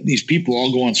thinking? Letting these people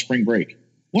all go on spring break.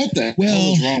 What the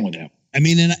hell is wrong with him? I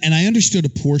mean, and I understood a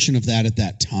portion of that at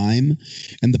that time,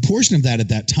 and the portion of that at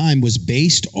that time was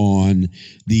based on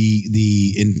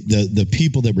the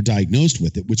people that were diagnosed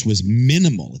with it, which was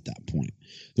minimal at that point.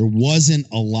 There wasn't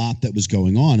a lot that was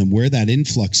going on, and where that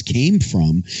influx came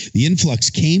from, the influx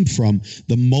came from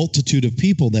the multitude of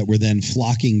people that were then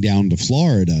flocking down to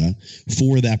Florida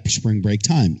for that spring break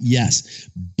time. Yes,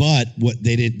 but what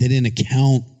they didn't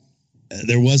account,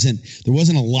 there wasn't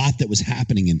a lot that was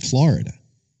happening in Florida.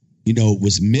 You know, it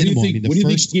was minimal. What do you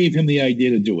think gave him the idea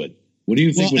to do it? What do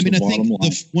you think was the bottom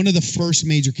line? One of the first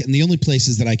major, and the only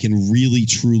places that I can really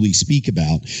truly speak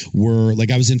about were,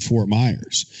 like, I was in Fort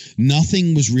Myers.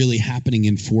 Nothing was really happening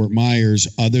in Fort Myers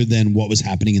other than what was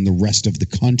happening in the rest of the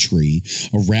country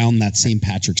around that St.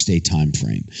 Patrick's Day time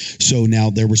frame. So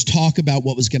now there was talk about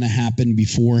what was going to happen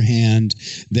beforehand.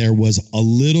 There was a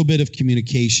little bit of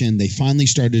communication. They finally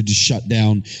started to shut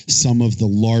down some of the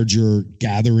larger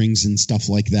gatherings and stuff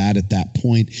like that at that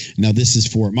point. Now this is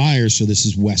Fort Myers, so this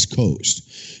is West Coast.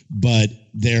 But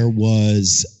there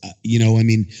was,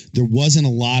 there wasn't a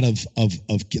lot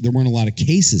there weren't a lot of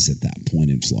cases at that point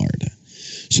in Florida.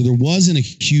 So there wasn't a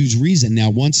huge reason.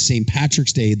 Now, once St.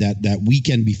 Patrick's Day, that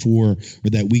weekend before, or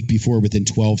that week before, within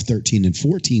 12, 13, and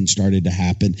 14 started to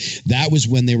happen, that was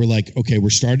when they were like, okay,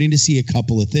 we're starting to see a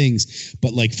couple of things.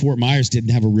 But like Fort Myers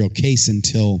didn't have a real case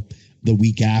until the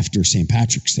week after St.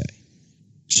 Patrick's Day.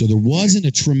 So there wasn't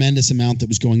a tremendous amount that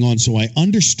was going on. So I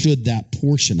understood that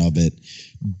portion of it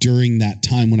during that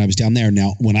time when I was down there.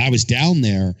 Now, when I was down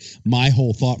there, my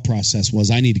whole thought process was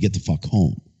I need to get the fuck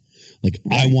home. Like,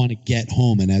 right. I want to get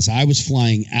home. And as I was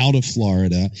flying out of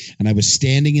Florida and I was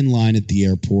standing in line at the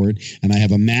airport and I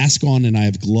have a mask on and I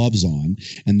have gloves on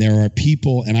and there are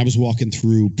people, and I was walking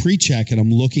through pre-check and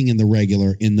I'm looking in the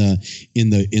regular, in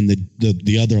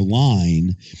the other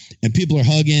line, and people are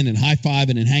hugging and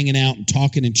high-fiving and hanging out and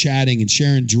talking and chatting and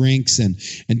sharing drinks and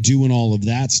doing all of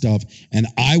that stuff. And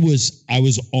I was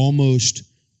almost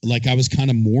like, I was kind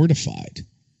of mortified.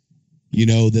 You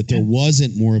know, that there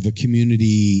wasn't more of a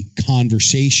community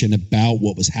conversation about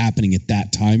what was happening at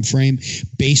that time frame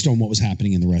based on what was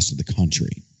happening in the rest of the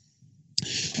country.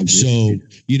 So,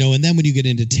 you know, and then when you get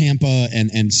into Tampa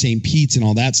and St. Pete's and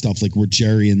all that stuff, like where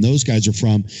Jerry and those guys are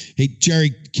from. Hey,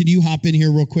 Jerry, can you hop in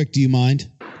here real quick? Do you mind?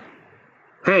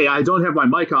 Hey, I don't have my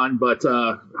mic on, but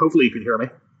hopefully you can hear me.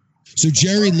 So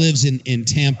Jerry lives in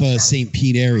Tampa, St.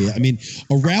 Pete area. I mean,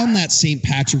 around that St.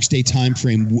 Patrick's Day time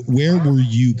frame, where were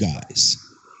you guys?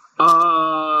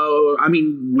 I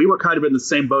mean, we were kind of in the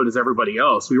same boat as everybody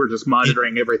else. We were just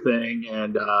monitoring everything.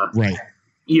 And, right.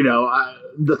 You know,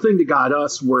 the thing that got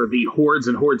us were the hordes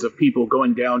and hordes of people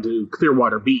going down to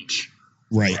Clearwater Beach.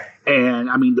 Right. And,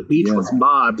 I mean, the beach was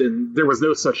mobbed, and there was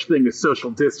no such thing as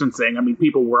social distancing. I mean,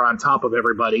 people were on top of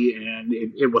everybody, and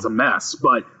it was a mess.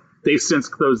 But they've since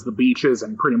closed the beaches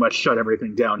and pretty much shut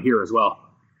everything down here as well.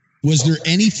 Was there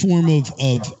any form of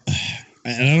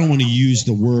and I don't want to use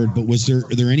the word, but was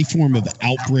there any form of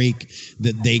outbreak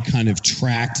that they kind of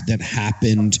tracked that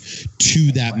happened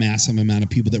to that massive amount of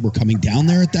people that were coming down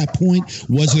there at that point?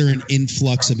 Was there an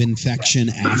influx of infection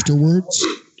afterwards?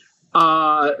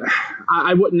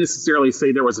 I wouldn't necessarily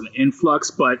say there was an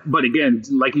influx, but again,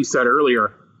 like you said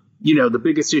earlier, you know, the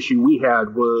biggest issue we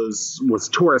had was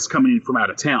tourists coming in from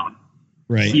out of town.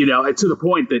 Right. You know, to the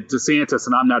point that DeSantis,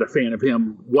 and I'm not a fan of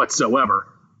him whatsoever,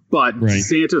 but right.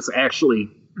 DeSantis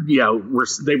actually, you know,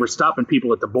 they were stopping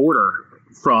people at the border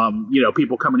from,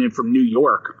 people coming in from New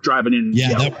York, driving in.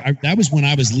 Yeah, that was when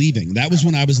I was leaving. That was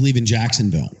when I was leaving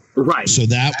Jacksonville. Right. So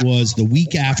that was the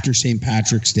week after St.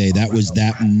 Patrick's Day. That was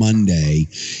that Monday.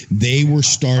 They were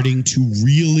starting to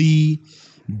really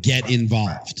get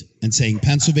involved and saying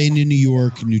Pennsylvania, New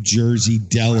York, New Jersey,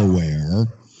 Delaware.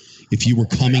 If you were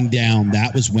coming down,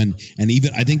 that was when, and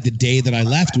even I think the day that I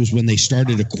left was when they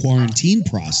started a quarantine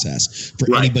process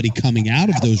for anybody coming out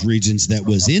of those regions that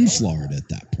was in Florida at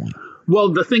that point.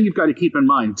 Well, the thing you've got to keep in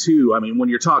mind, too, I mean, when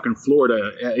you're talking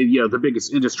Florida, the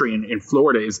biggest industry in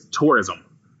Florida is tourism,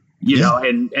 you know,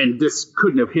 and this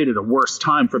couldn't have hit at a worse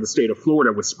time for the state of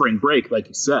Florida with spring break, like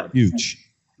you said. Huge.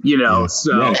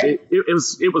 So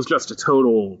it was just a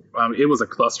total, it was a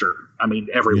cluster. I mean,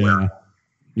 everywhere.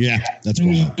 Yeah, that's it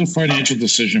was a financial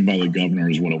decision by the governor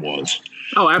is what it was.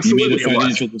 Oh, absolutely. He made a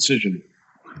financial decision.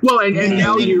 Well, and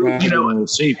now a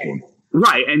safe one.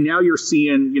 Right, and now you're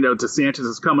seeing, DeSantis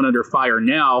is coming under fire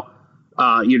now.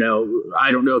 I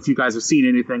don't know if you guys have seen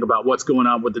anything about what's going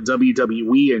on with the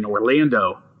WWE in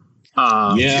Orlando.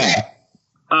 Well,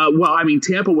 I mean,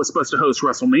 Tampa was supposed to host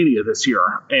WrestleMania this year,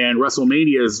 and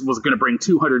WrestleMania was going to bring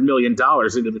 $200 million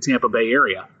into the Tampa Bay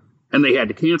area, and they had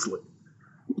to cancel it.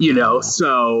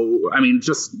 So, I mean,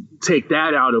 just take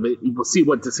that out of it. We'll see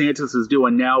what DeSantis is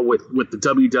doing now with the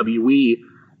WWE.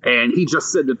 And he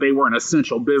just said that they were an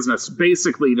essential business,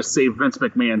 basically to save Vince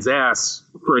McMahon's ass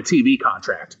for a TV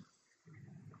contract.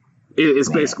 Is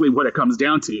basically what it comes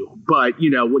down to. But,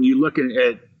 when you look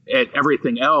at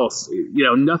everything else,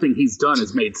 nothing he's done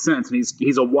has made sense. And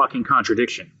he's a walking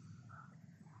contradiction.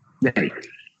 Right.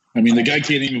 I mean, the guy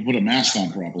can't even put a mask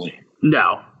on properly.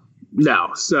 No.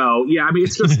 So, yeah, I mean,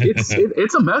 it's just,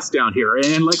 it's a mess down here.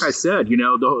 And like I said,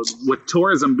 with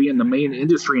tourism being the main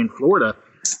industry in Florida,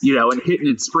 and hitting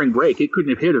in spring break, it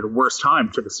couldn't have hit at a worse time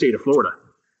for the state of Florida.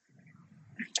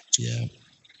 Yeah.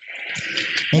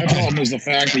 My problem is the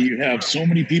fact that you have so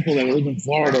many people that live in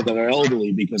Florida that are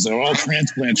elderly because they're all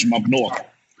transplants from up north,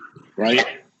 right?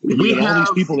 We have all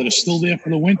these people that are still there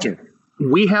for the winter.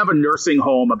 We have a nursing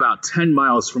home about 10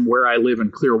 miles from where I live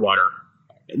in Clearwater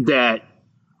that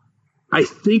I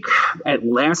think at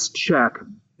last check,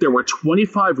 there were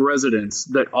 25 residents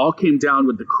that all came down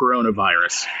with the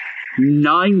coronavirus.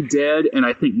 9 dead, and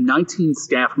I think 19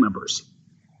 staff members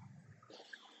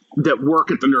that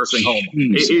work at the nursing home.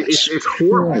 It's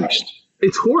horrible. Christ.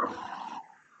 It's horrible.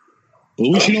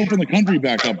 Well, we should open the country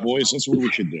back up, boys. That's what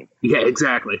we should do. Yeah,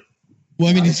 exactly. Well,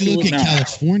 I mean, if you look at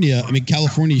California,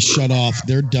 California's shut off.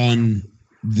 They're done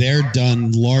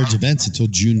large events until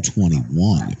June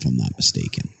 21, if I'm not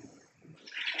mistaken.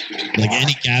 Like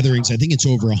any gatherings, I think it's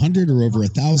over 100 or over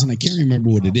 1,000. I can't remember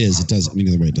what it is. It doesn't.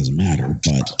 Either way, it doesn't matter.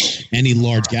 But any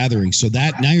large gathering. So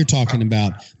that now you're talking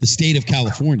about the state of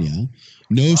California.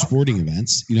 No sporting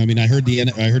events. I heard the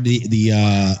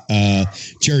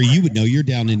Jerry. You would know. You're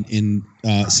down in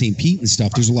St. Pete and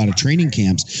stuff. There's a lot of training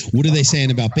camps. What are they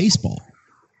saying about baseball?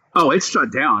 Oh, it's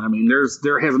shut down. I mean,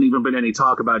 there hasn't even been any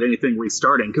talk about anything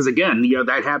restarting because again,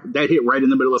 that hit right in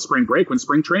the middle of spring break when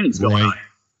spring training's going on.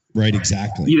 Right,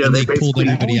 exactly. And they pulled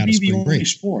everybody out of spring break.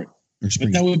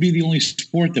 But that would be the only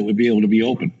sport that would be able to be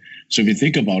open. So if you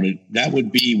think about it, that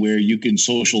would be where you can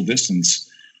social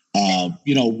distance,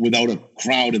 without a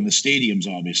crowd in the stadiums,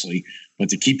 obviously. But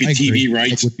to keep your TV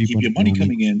rights, keep your money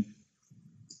coming in,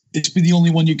 it's been the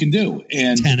only one you can do.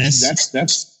 And tennis.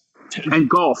 That's and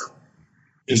golf.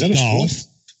 Is that a sport?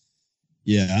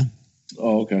 Yeah.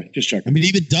 Oh, okay. Just checking. I mean,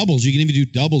 even doubles. You can even do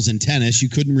doubles in tennis. You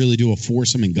couldn't really do a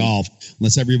foursome in golf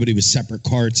unless everybody was separate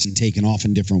carts and taken off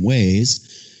in different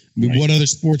ways. I mean, what other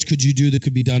sports could you do that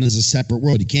could be done as a separate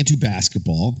world? You can't do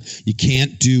basketball. You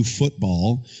can't do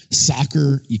football.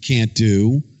 Soccer, you can't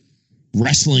do.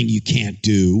 Wrestling, you can't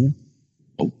do.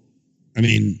 Oh, I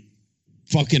mean,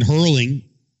 fucking hurling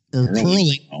or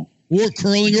curling. Oh. Or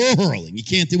curling or hurling. You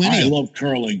can't do any of it. I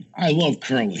love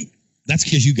curling. That's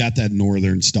because you got that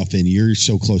northern stuff in. You're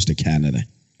so close to Canada.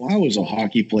 Well, I was a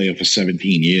hockey player for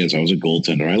 17 years. I was a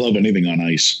goaltender. I love anything on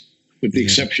ice, with the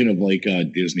exception of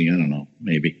Disney. I don't know,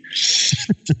 maybe.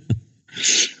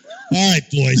 All right,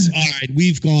 boys. All right.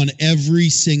 We've gone every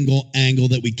single angle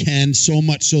that we can, so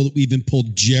much so that we've even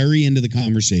pulled Jerry into the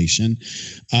conversation.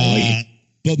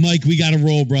 But, Mike, we got to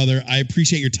roll, brother. I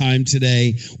appreciate your time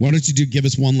today. Why don't you give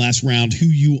us one last round, who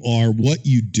you are, what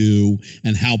you do,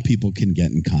 and how people can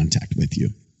get in contact with you.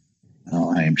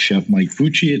 Well, I am Chef Mike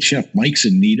Fucci at Chef Mike's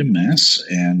in Needham, Mass.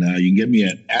 And you can get me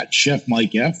at Chef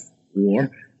Mike F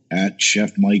or at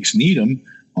Chef Mike's Needham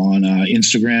on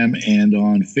Instagram and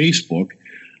on Facebook.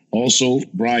 Also,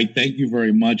 Bri, thank you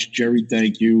very much. Jerry,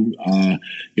 thank you. I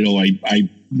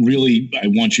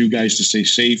want you guys to stay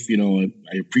safe.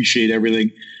 I appreciate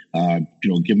everything.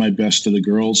 Give my best to the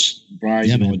girls,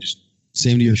 Brian. Yeah, just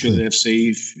same to your sure they're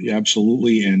safe. Yeah,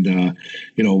 absolutely. And,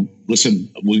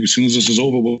 listen, as soon as this is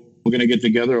over, we're going to get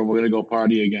together and we're going to go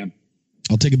party again.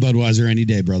 I'll take a Budweiser any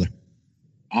day, brother.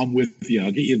 I'm with you.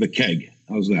 I'll get you the keg.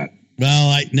 How's that?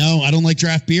 Well, I don't like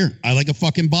draft beer. I like a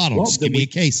fucking bottle. Well, just give me a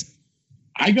case.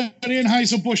 I got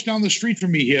Anheuser-Busch down the street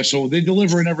from me here, so they're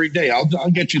delivering every day.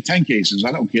 I'll get you 10 cases.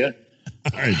 I don't care.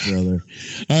 All right, brother.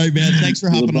 All right, man. Thanks for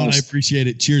hopping on. I appreciate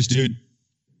it. Cheers, dude.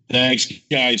 Thanks,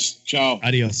 guys. Ciao.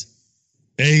 Adios.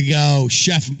 There you go.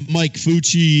 Chef Mike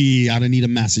Fucci out of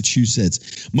Needham,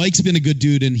 Massachusetts. Mike's been a good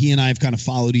dude, and he and I have kind of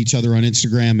followed each other on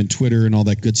Instagram and Twitter and all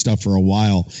that good stuff for a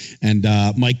while. And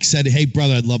Mike said, hey,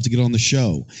 brother, I'd love to get on the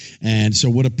show. And so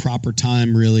what a proper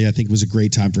time, really. I think it was a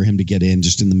great time for him to get in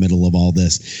just in the middle of all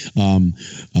this,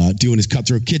 doing his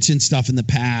Cutthroat Kitchen stuff in the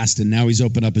past. And now he's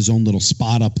opened up his own little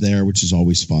spot up there, which is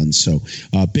always fun. So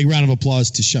big round of applause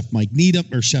to Chef Mike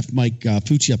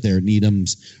Fucci up there at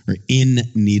in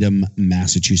Needham,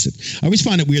 Massachusetts. I always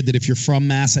find it weird that if you're from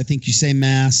Mass, I think you say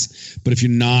Mass, but if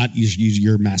you're not,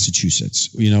 you're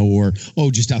Massachusetts, or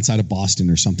just outside of Boston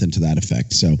or something to that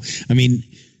effect. So, I mean,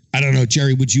 I don't know,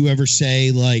 Jerry, would you ever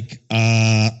say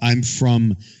I'm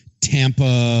from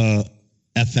Tampa,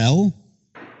 FL?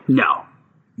 No.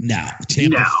 Tampa.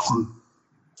 No.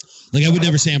 I would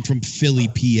never say I'm from Philly,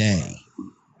 PA.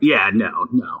 Yeah, no.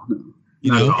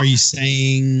 Are you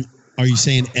saying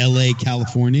LA,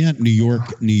 California, New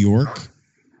York?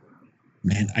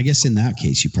 Man, I guess in that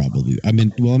case you probably.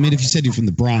 If you said you're from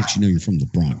the Bronx, you're from the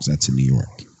Bronx. That's in New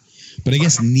York. But I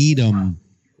guess Needham.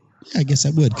 Yeah, I guess I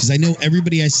would, because I know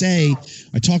everybody I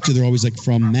talk to, they're always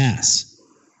from Mass.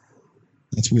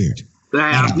 That's weird.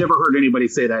 I've never heard anybody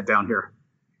say that down here.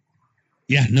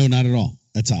 Yeah, no, not at all.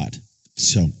 That's odd.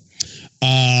 So.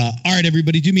 All right,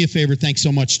 everybody, do me a favor. Thanks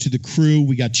so much to the crew.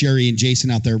 We got Jerry and Jason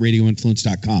out there at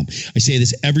radioinfluence.com. I say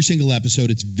this every single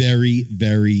episode. It's very,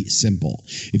 very simple.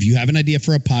 If you have an idea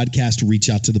for a podcast, reach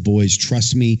out to the boys.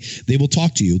 Trust me, they will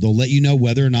talk to you. They'll let you know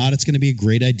whether or not it's going to be a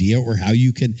great idea or how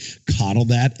you can coddle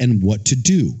that and what to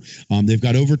do. They've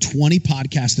got over 20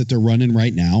 podcasts that they're running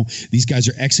right now. These guys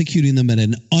are executing them at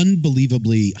an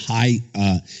unbelievably high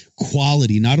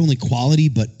quality, not only quality,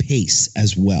 but pace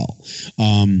as well.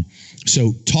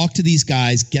 So talk to these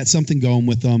guys, get something going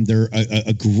with them. They're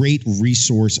a great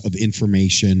resource of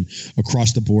information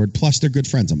across the board. Plus, they're good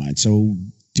friends of mine. So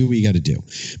do what you got to do.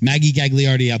 Maggie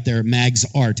Gagliardi out there, Mag's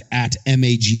Art at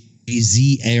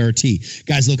MAGZART.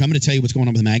 Guys, look, I'm going to tell you what's going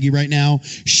on with Maggie right now.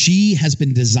 She has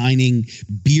been designing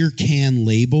beer can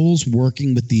labels,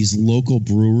 working with these local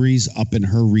breweries up in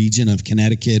her region of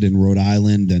Connecticut and Rhode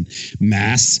Island and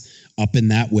Mass, up in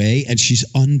that way, and she's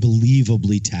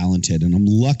unbelievably talented, and I'm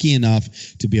lucky enough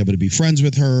to be able to be friends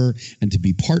with her and to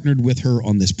be partnered with her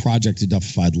on this project at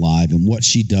Duffified Live and what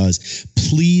she does.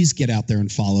 Please get out there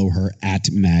and follow her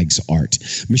at Mag's Art.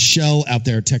 Michelle out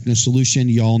there at Techno Solution,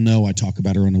 y'all know I talk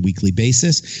about her on a weekly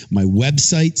basis. My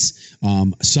websites,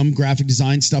 some graphic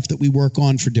design stuff that we work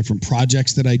on for different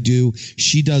projects that I do.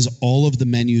 She does all of the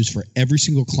menus for every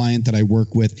single client that I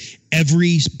work with.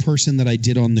 Every person that I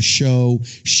did on the show,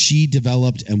 she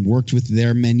developed and worked with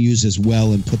their menus as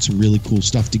well and put some really cool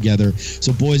stuff together.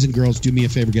 So boys and girls, do me a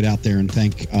favor, get out there and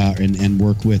and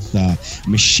work with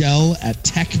Michelle at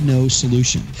Techno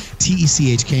Solution.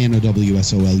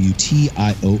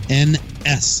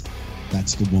 TECHKNOWSOLUTIONS.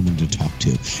 That's the woman to talk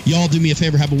to. Y'all do me a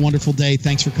favor. Have a wonderful day.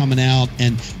 Thanks for coming out,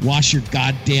 and wash your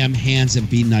goddamn hands and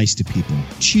be nice to people.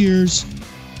 Cheers.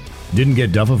 Didn't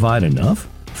get Duffified enough?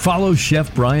 Follow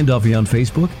Chef Brian Duffy on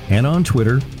Facebook and on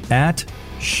Twitter at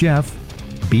Chef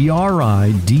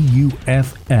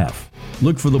BRIDUFF.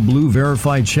 Look for the blue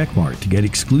verified checkmark to get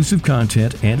exclusive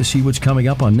content and to see what's coming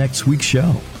up on next week's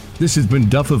show. This has been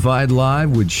Duffified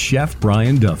Live with Chef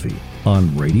Brian Duffy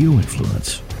on Radio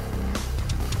Influence.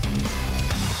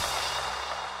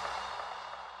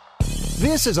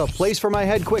 This is A Place for My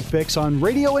Head Quick Picks on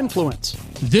Radio Influence.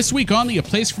 This week on the A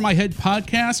Place for My Head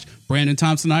podcast, Brandon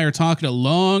Thompson and I are talking to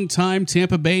longtime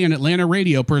Tampa Bay and Atlanta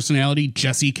radio personality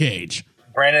Jesse Cage.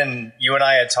 Brandon, you and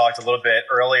I had talked a little bit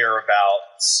earlier about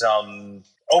some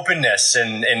openness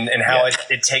and how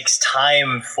it takes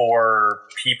time for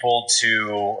people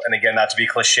to, and again, not to be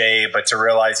cliche, but to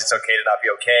realize it's okay to not be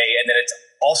okay. And then it's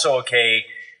also okay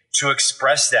to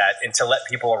express that and to let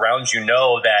people around you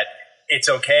know that it's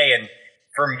okay. And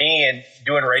for me, and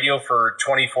doing radio for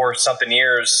 24 something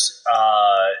years,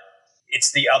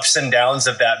 it's the ups and downs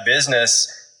of that business.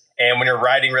 And when you're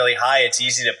riding really high, it's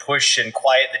easy to push and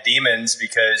quiet the demons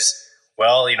because,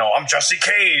 well, I'm Jesse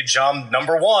Cage, I'm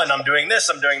number one, I'm doing this,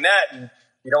 I'm doing that. And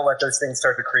you don't let those things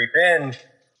start to creep in.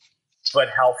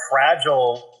 But how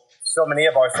fragile so many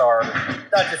of us are,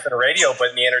 not just in the radio, but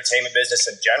in the entertainment business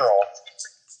in general.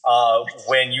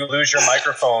 When you lose your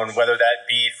microphone, whether that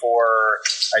be for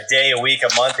a day, a week, a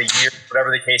month, a year,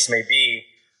 whatever the case may be,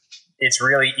 it's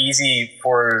really easy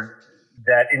for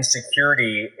that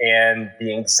insecurity and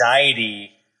the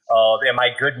anxiety of, am I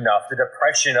good enough? The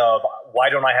depression of, why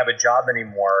don't I have a job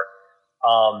anymore?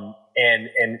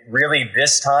 And really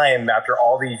this time, after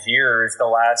all these years, the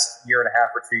last year and a half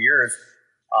or 2 years,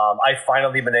 I've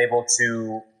finally been able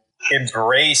to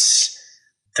embrace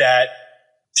that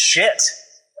shit.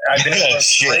 I've been able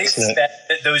to embrace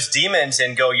those demons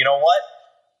and go, you know what?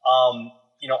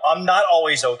 I'm not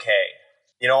always okay.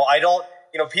 I don't,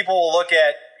 people will look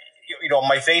at,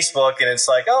 my Facebook and it's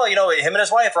like, oh, him and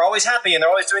his wife are always happy and they're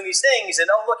always doing these things. And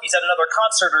oh, look, he's at another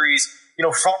concert, or he's,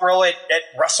 front row at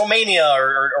WrestleMania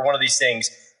or one of these things.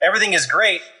 Everything is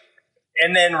great.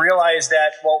 And then realize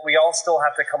that, well, we all still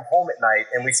have to come home at night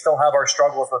and we still have our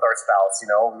struggles with our spouse,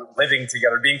 living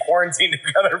together, being quarantined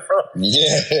together.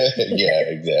 Exactly.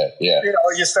 Yeah.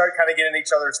 You start kind of getting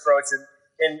each other's throats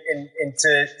and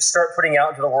to start putting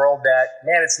out into the world that,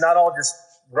 man, it's not all just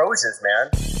roses, man.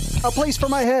 A Place for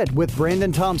My Head with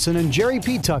Brandon Thompson and Jerry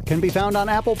Petuck can be found on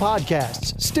Apple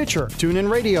Podcasts, Stitcher, TuneIn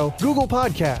Radio, Google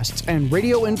Podcasts, and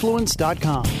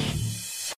RadioInfluence.com.